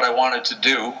 and said what I wanted to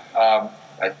do,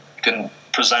 I didn't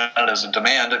present it as a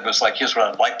demand. It was like, here's what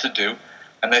I'd like to do,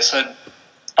 and they said,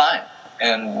 fine.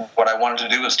 And what I wanted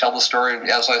to do was tell the story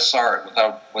as I saw it,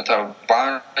 without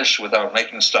varnish, without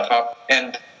making stuff up.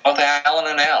 And both Alan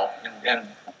and Al, and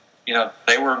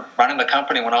they were running the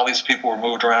company when all these people were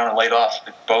moved around and laid off.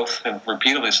 Both have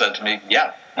repeatedly said to me,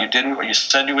 "Yeah, you did what you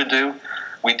said you would do.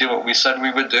 We do what we said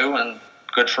we would do, and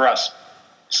good for us."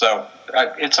 So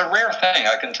it's a rare thing,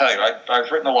 I can tell you. I've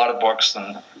written a lot of books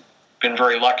and been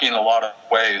very lucky in a lot of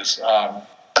ways.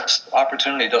 This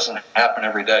opportunity doesn't happen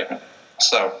every day,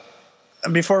 so.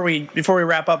 Before we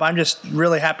wrap up, I'm just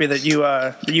really happy that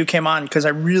you came on, because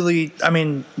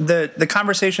the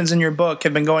conversations in your book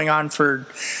have been going on for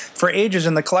ages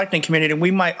in the collecting community. And we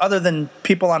might, other than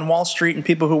people on Wall Street and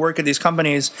people who work at these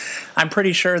companies, I'm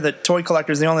pretty sure that toy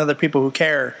collectors are the only other people who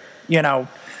care,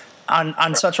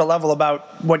 on such a level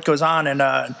about what goes on. And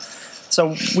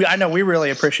I know we really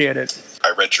appreciate it.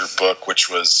 I read your book, which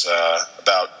was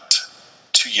about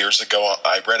 2 years ago.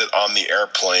 I read it on the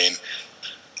airplane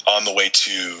on the way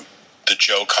to the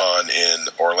JoeCon in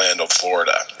Orlando,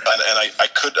 Florida, and I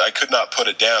could not put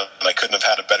it down, and I couldn't have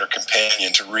had a better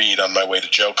companion to read on my way to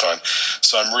JoeCon.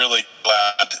 So I'm really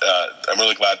glad.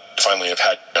 To finally have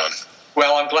had you on.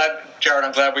 Well, I'm glad, Jared.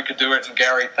 I'm glad we could do it. And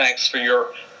Gary, thanks for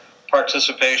your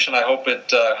participation. I hope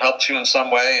it helped you in some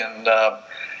way. And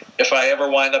if I ever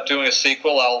wind up doing a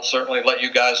sequel, I'll certainly let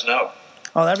you guys know.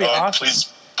 Oh, that'd be awesome.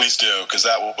 Please do, because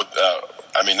that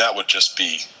would just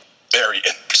be very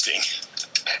interesting.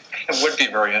 It would be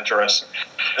very interesting.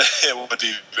 It would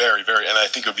be very, very, and I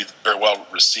think it would be very well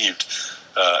received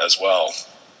as well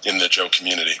in the Joe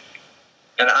community.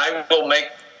 And I will make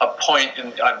a point,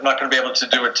 and I'm not going to be able to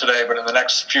do it today, but in the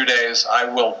next few days, I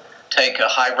will take a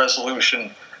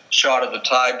high-resolution shot of the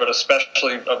tie, but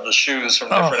especially of the shoes from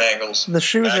different angles. The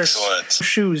shoes Excellent.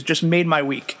 Shoes just made my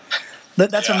week.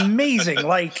 That's amazing.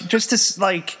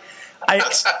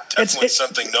 That's definitely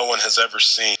something no one has ever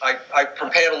seen. I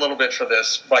prepared a little bit for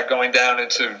this by going down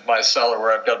into my cellar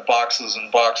where I've got boxes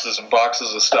and boxes and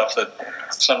boxes of stuff that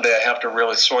someday I have to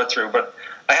really sort through. But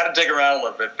I had to dig around a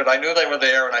little bit, but I knew they were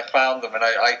there and I found them, and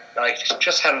I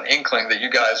just had an inkling that you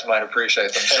guys might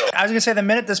appreciate them. So I was gonna say, the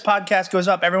minute this podcast goes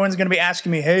up, everyone's gonna be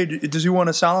asking me, "Hey, does he want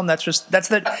to sell them?" That's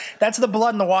the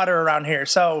blood in the water around here.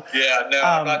 So yeah, no,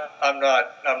 I'm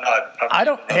not.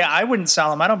 I wouldn't sell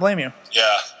them. I don't blame you.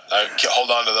 Yeah,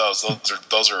 hold on to those.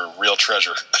 Those are a real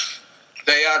treasure.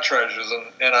 They are treasures,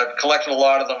 and I've collected a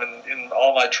lot of them in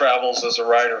all my travels as a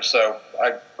writer, so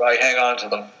I hang on to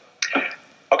them.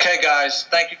 Okay, guys,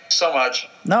 thank you so much.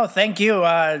 No, thank you.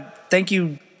 Thank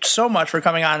you so much for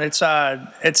coming on. It's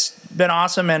been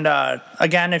awesome. And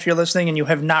again, if you're listening and you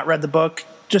have not read the book,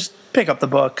 just pick up the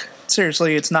book.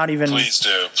 Seriously, it's not even. Please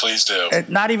do.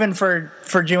 Not even for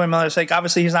G. Wayne Miller's sake.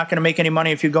 Obviously, he's not going to make any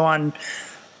money if you go on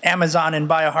Amazon and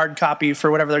buy a hard copy for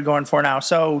whatever they're going for now.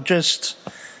 So just,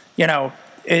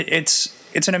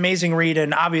 it's an amazing read,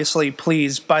 and obviously,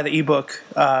 please buy the ebook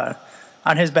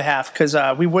on his behalf, because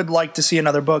we would like to see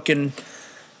another book. And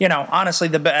honestly,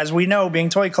 as we know, being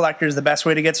toy collectors, the best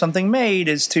way to get something made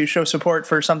is to show support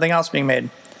for something else being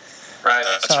made. Right.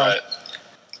 That's right.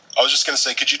 I was just going to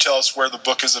say, could you tell us where the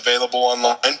book is available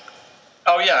online?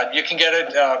 Oh yeah, you can get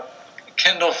it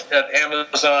Kindle at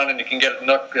Amazon, and you can get it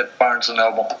Nook at Barnes &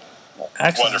 Noble.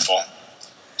 Excellent. Wonderful.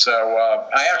 So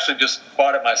I actually just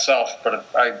bought it myself, but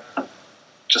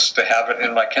just to have it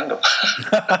in my Kindle.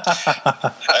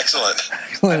 Excellent.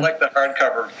 I like the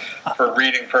hardcover for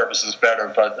reading purposes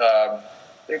better, but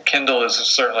Kindle is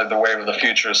certainly the wave of the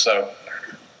future. So,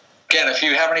 again, if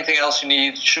you have anything else you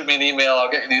need, shoot me an email. I'll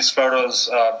get you these photos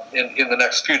in the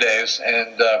next few days.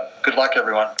 And good luck,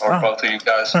 everyone, or both of you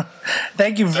guys.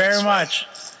 Thank you very much.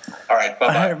 All right,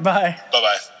 bye-bye. Bye.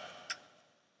 Bye-bye.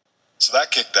 So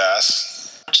that kicked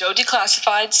ass. Joe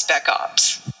Declassified Spec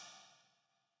Ops.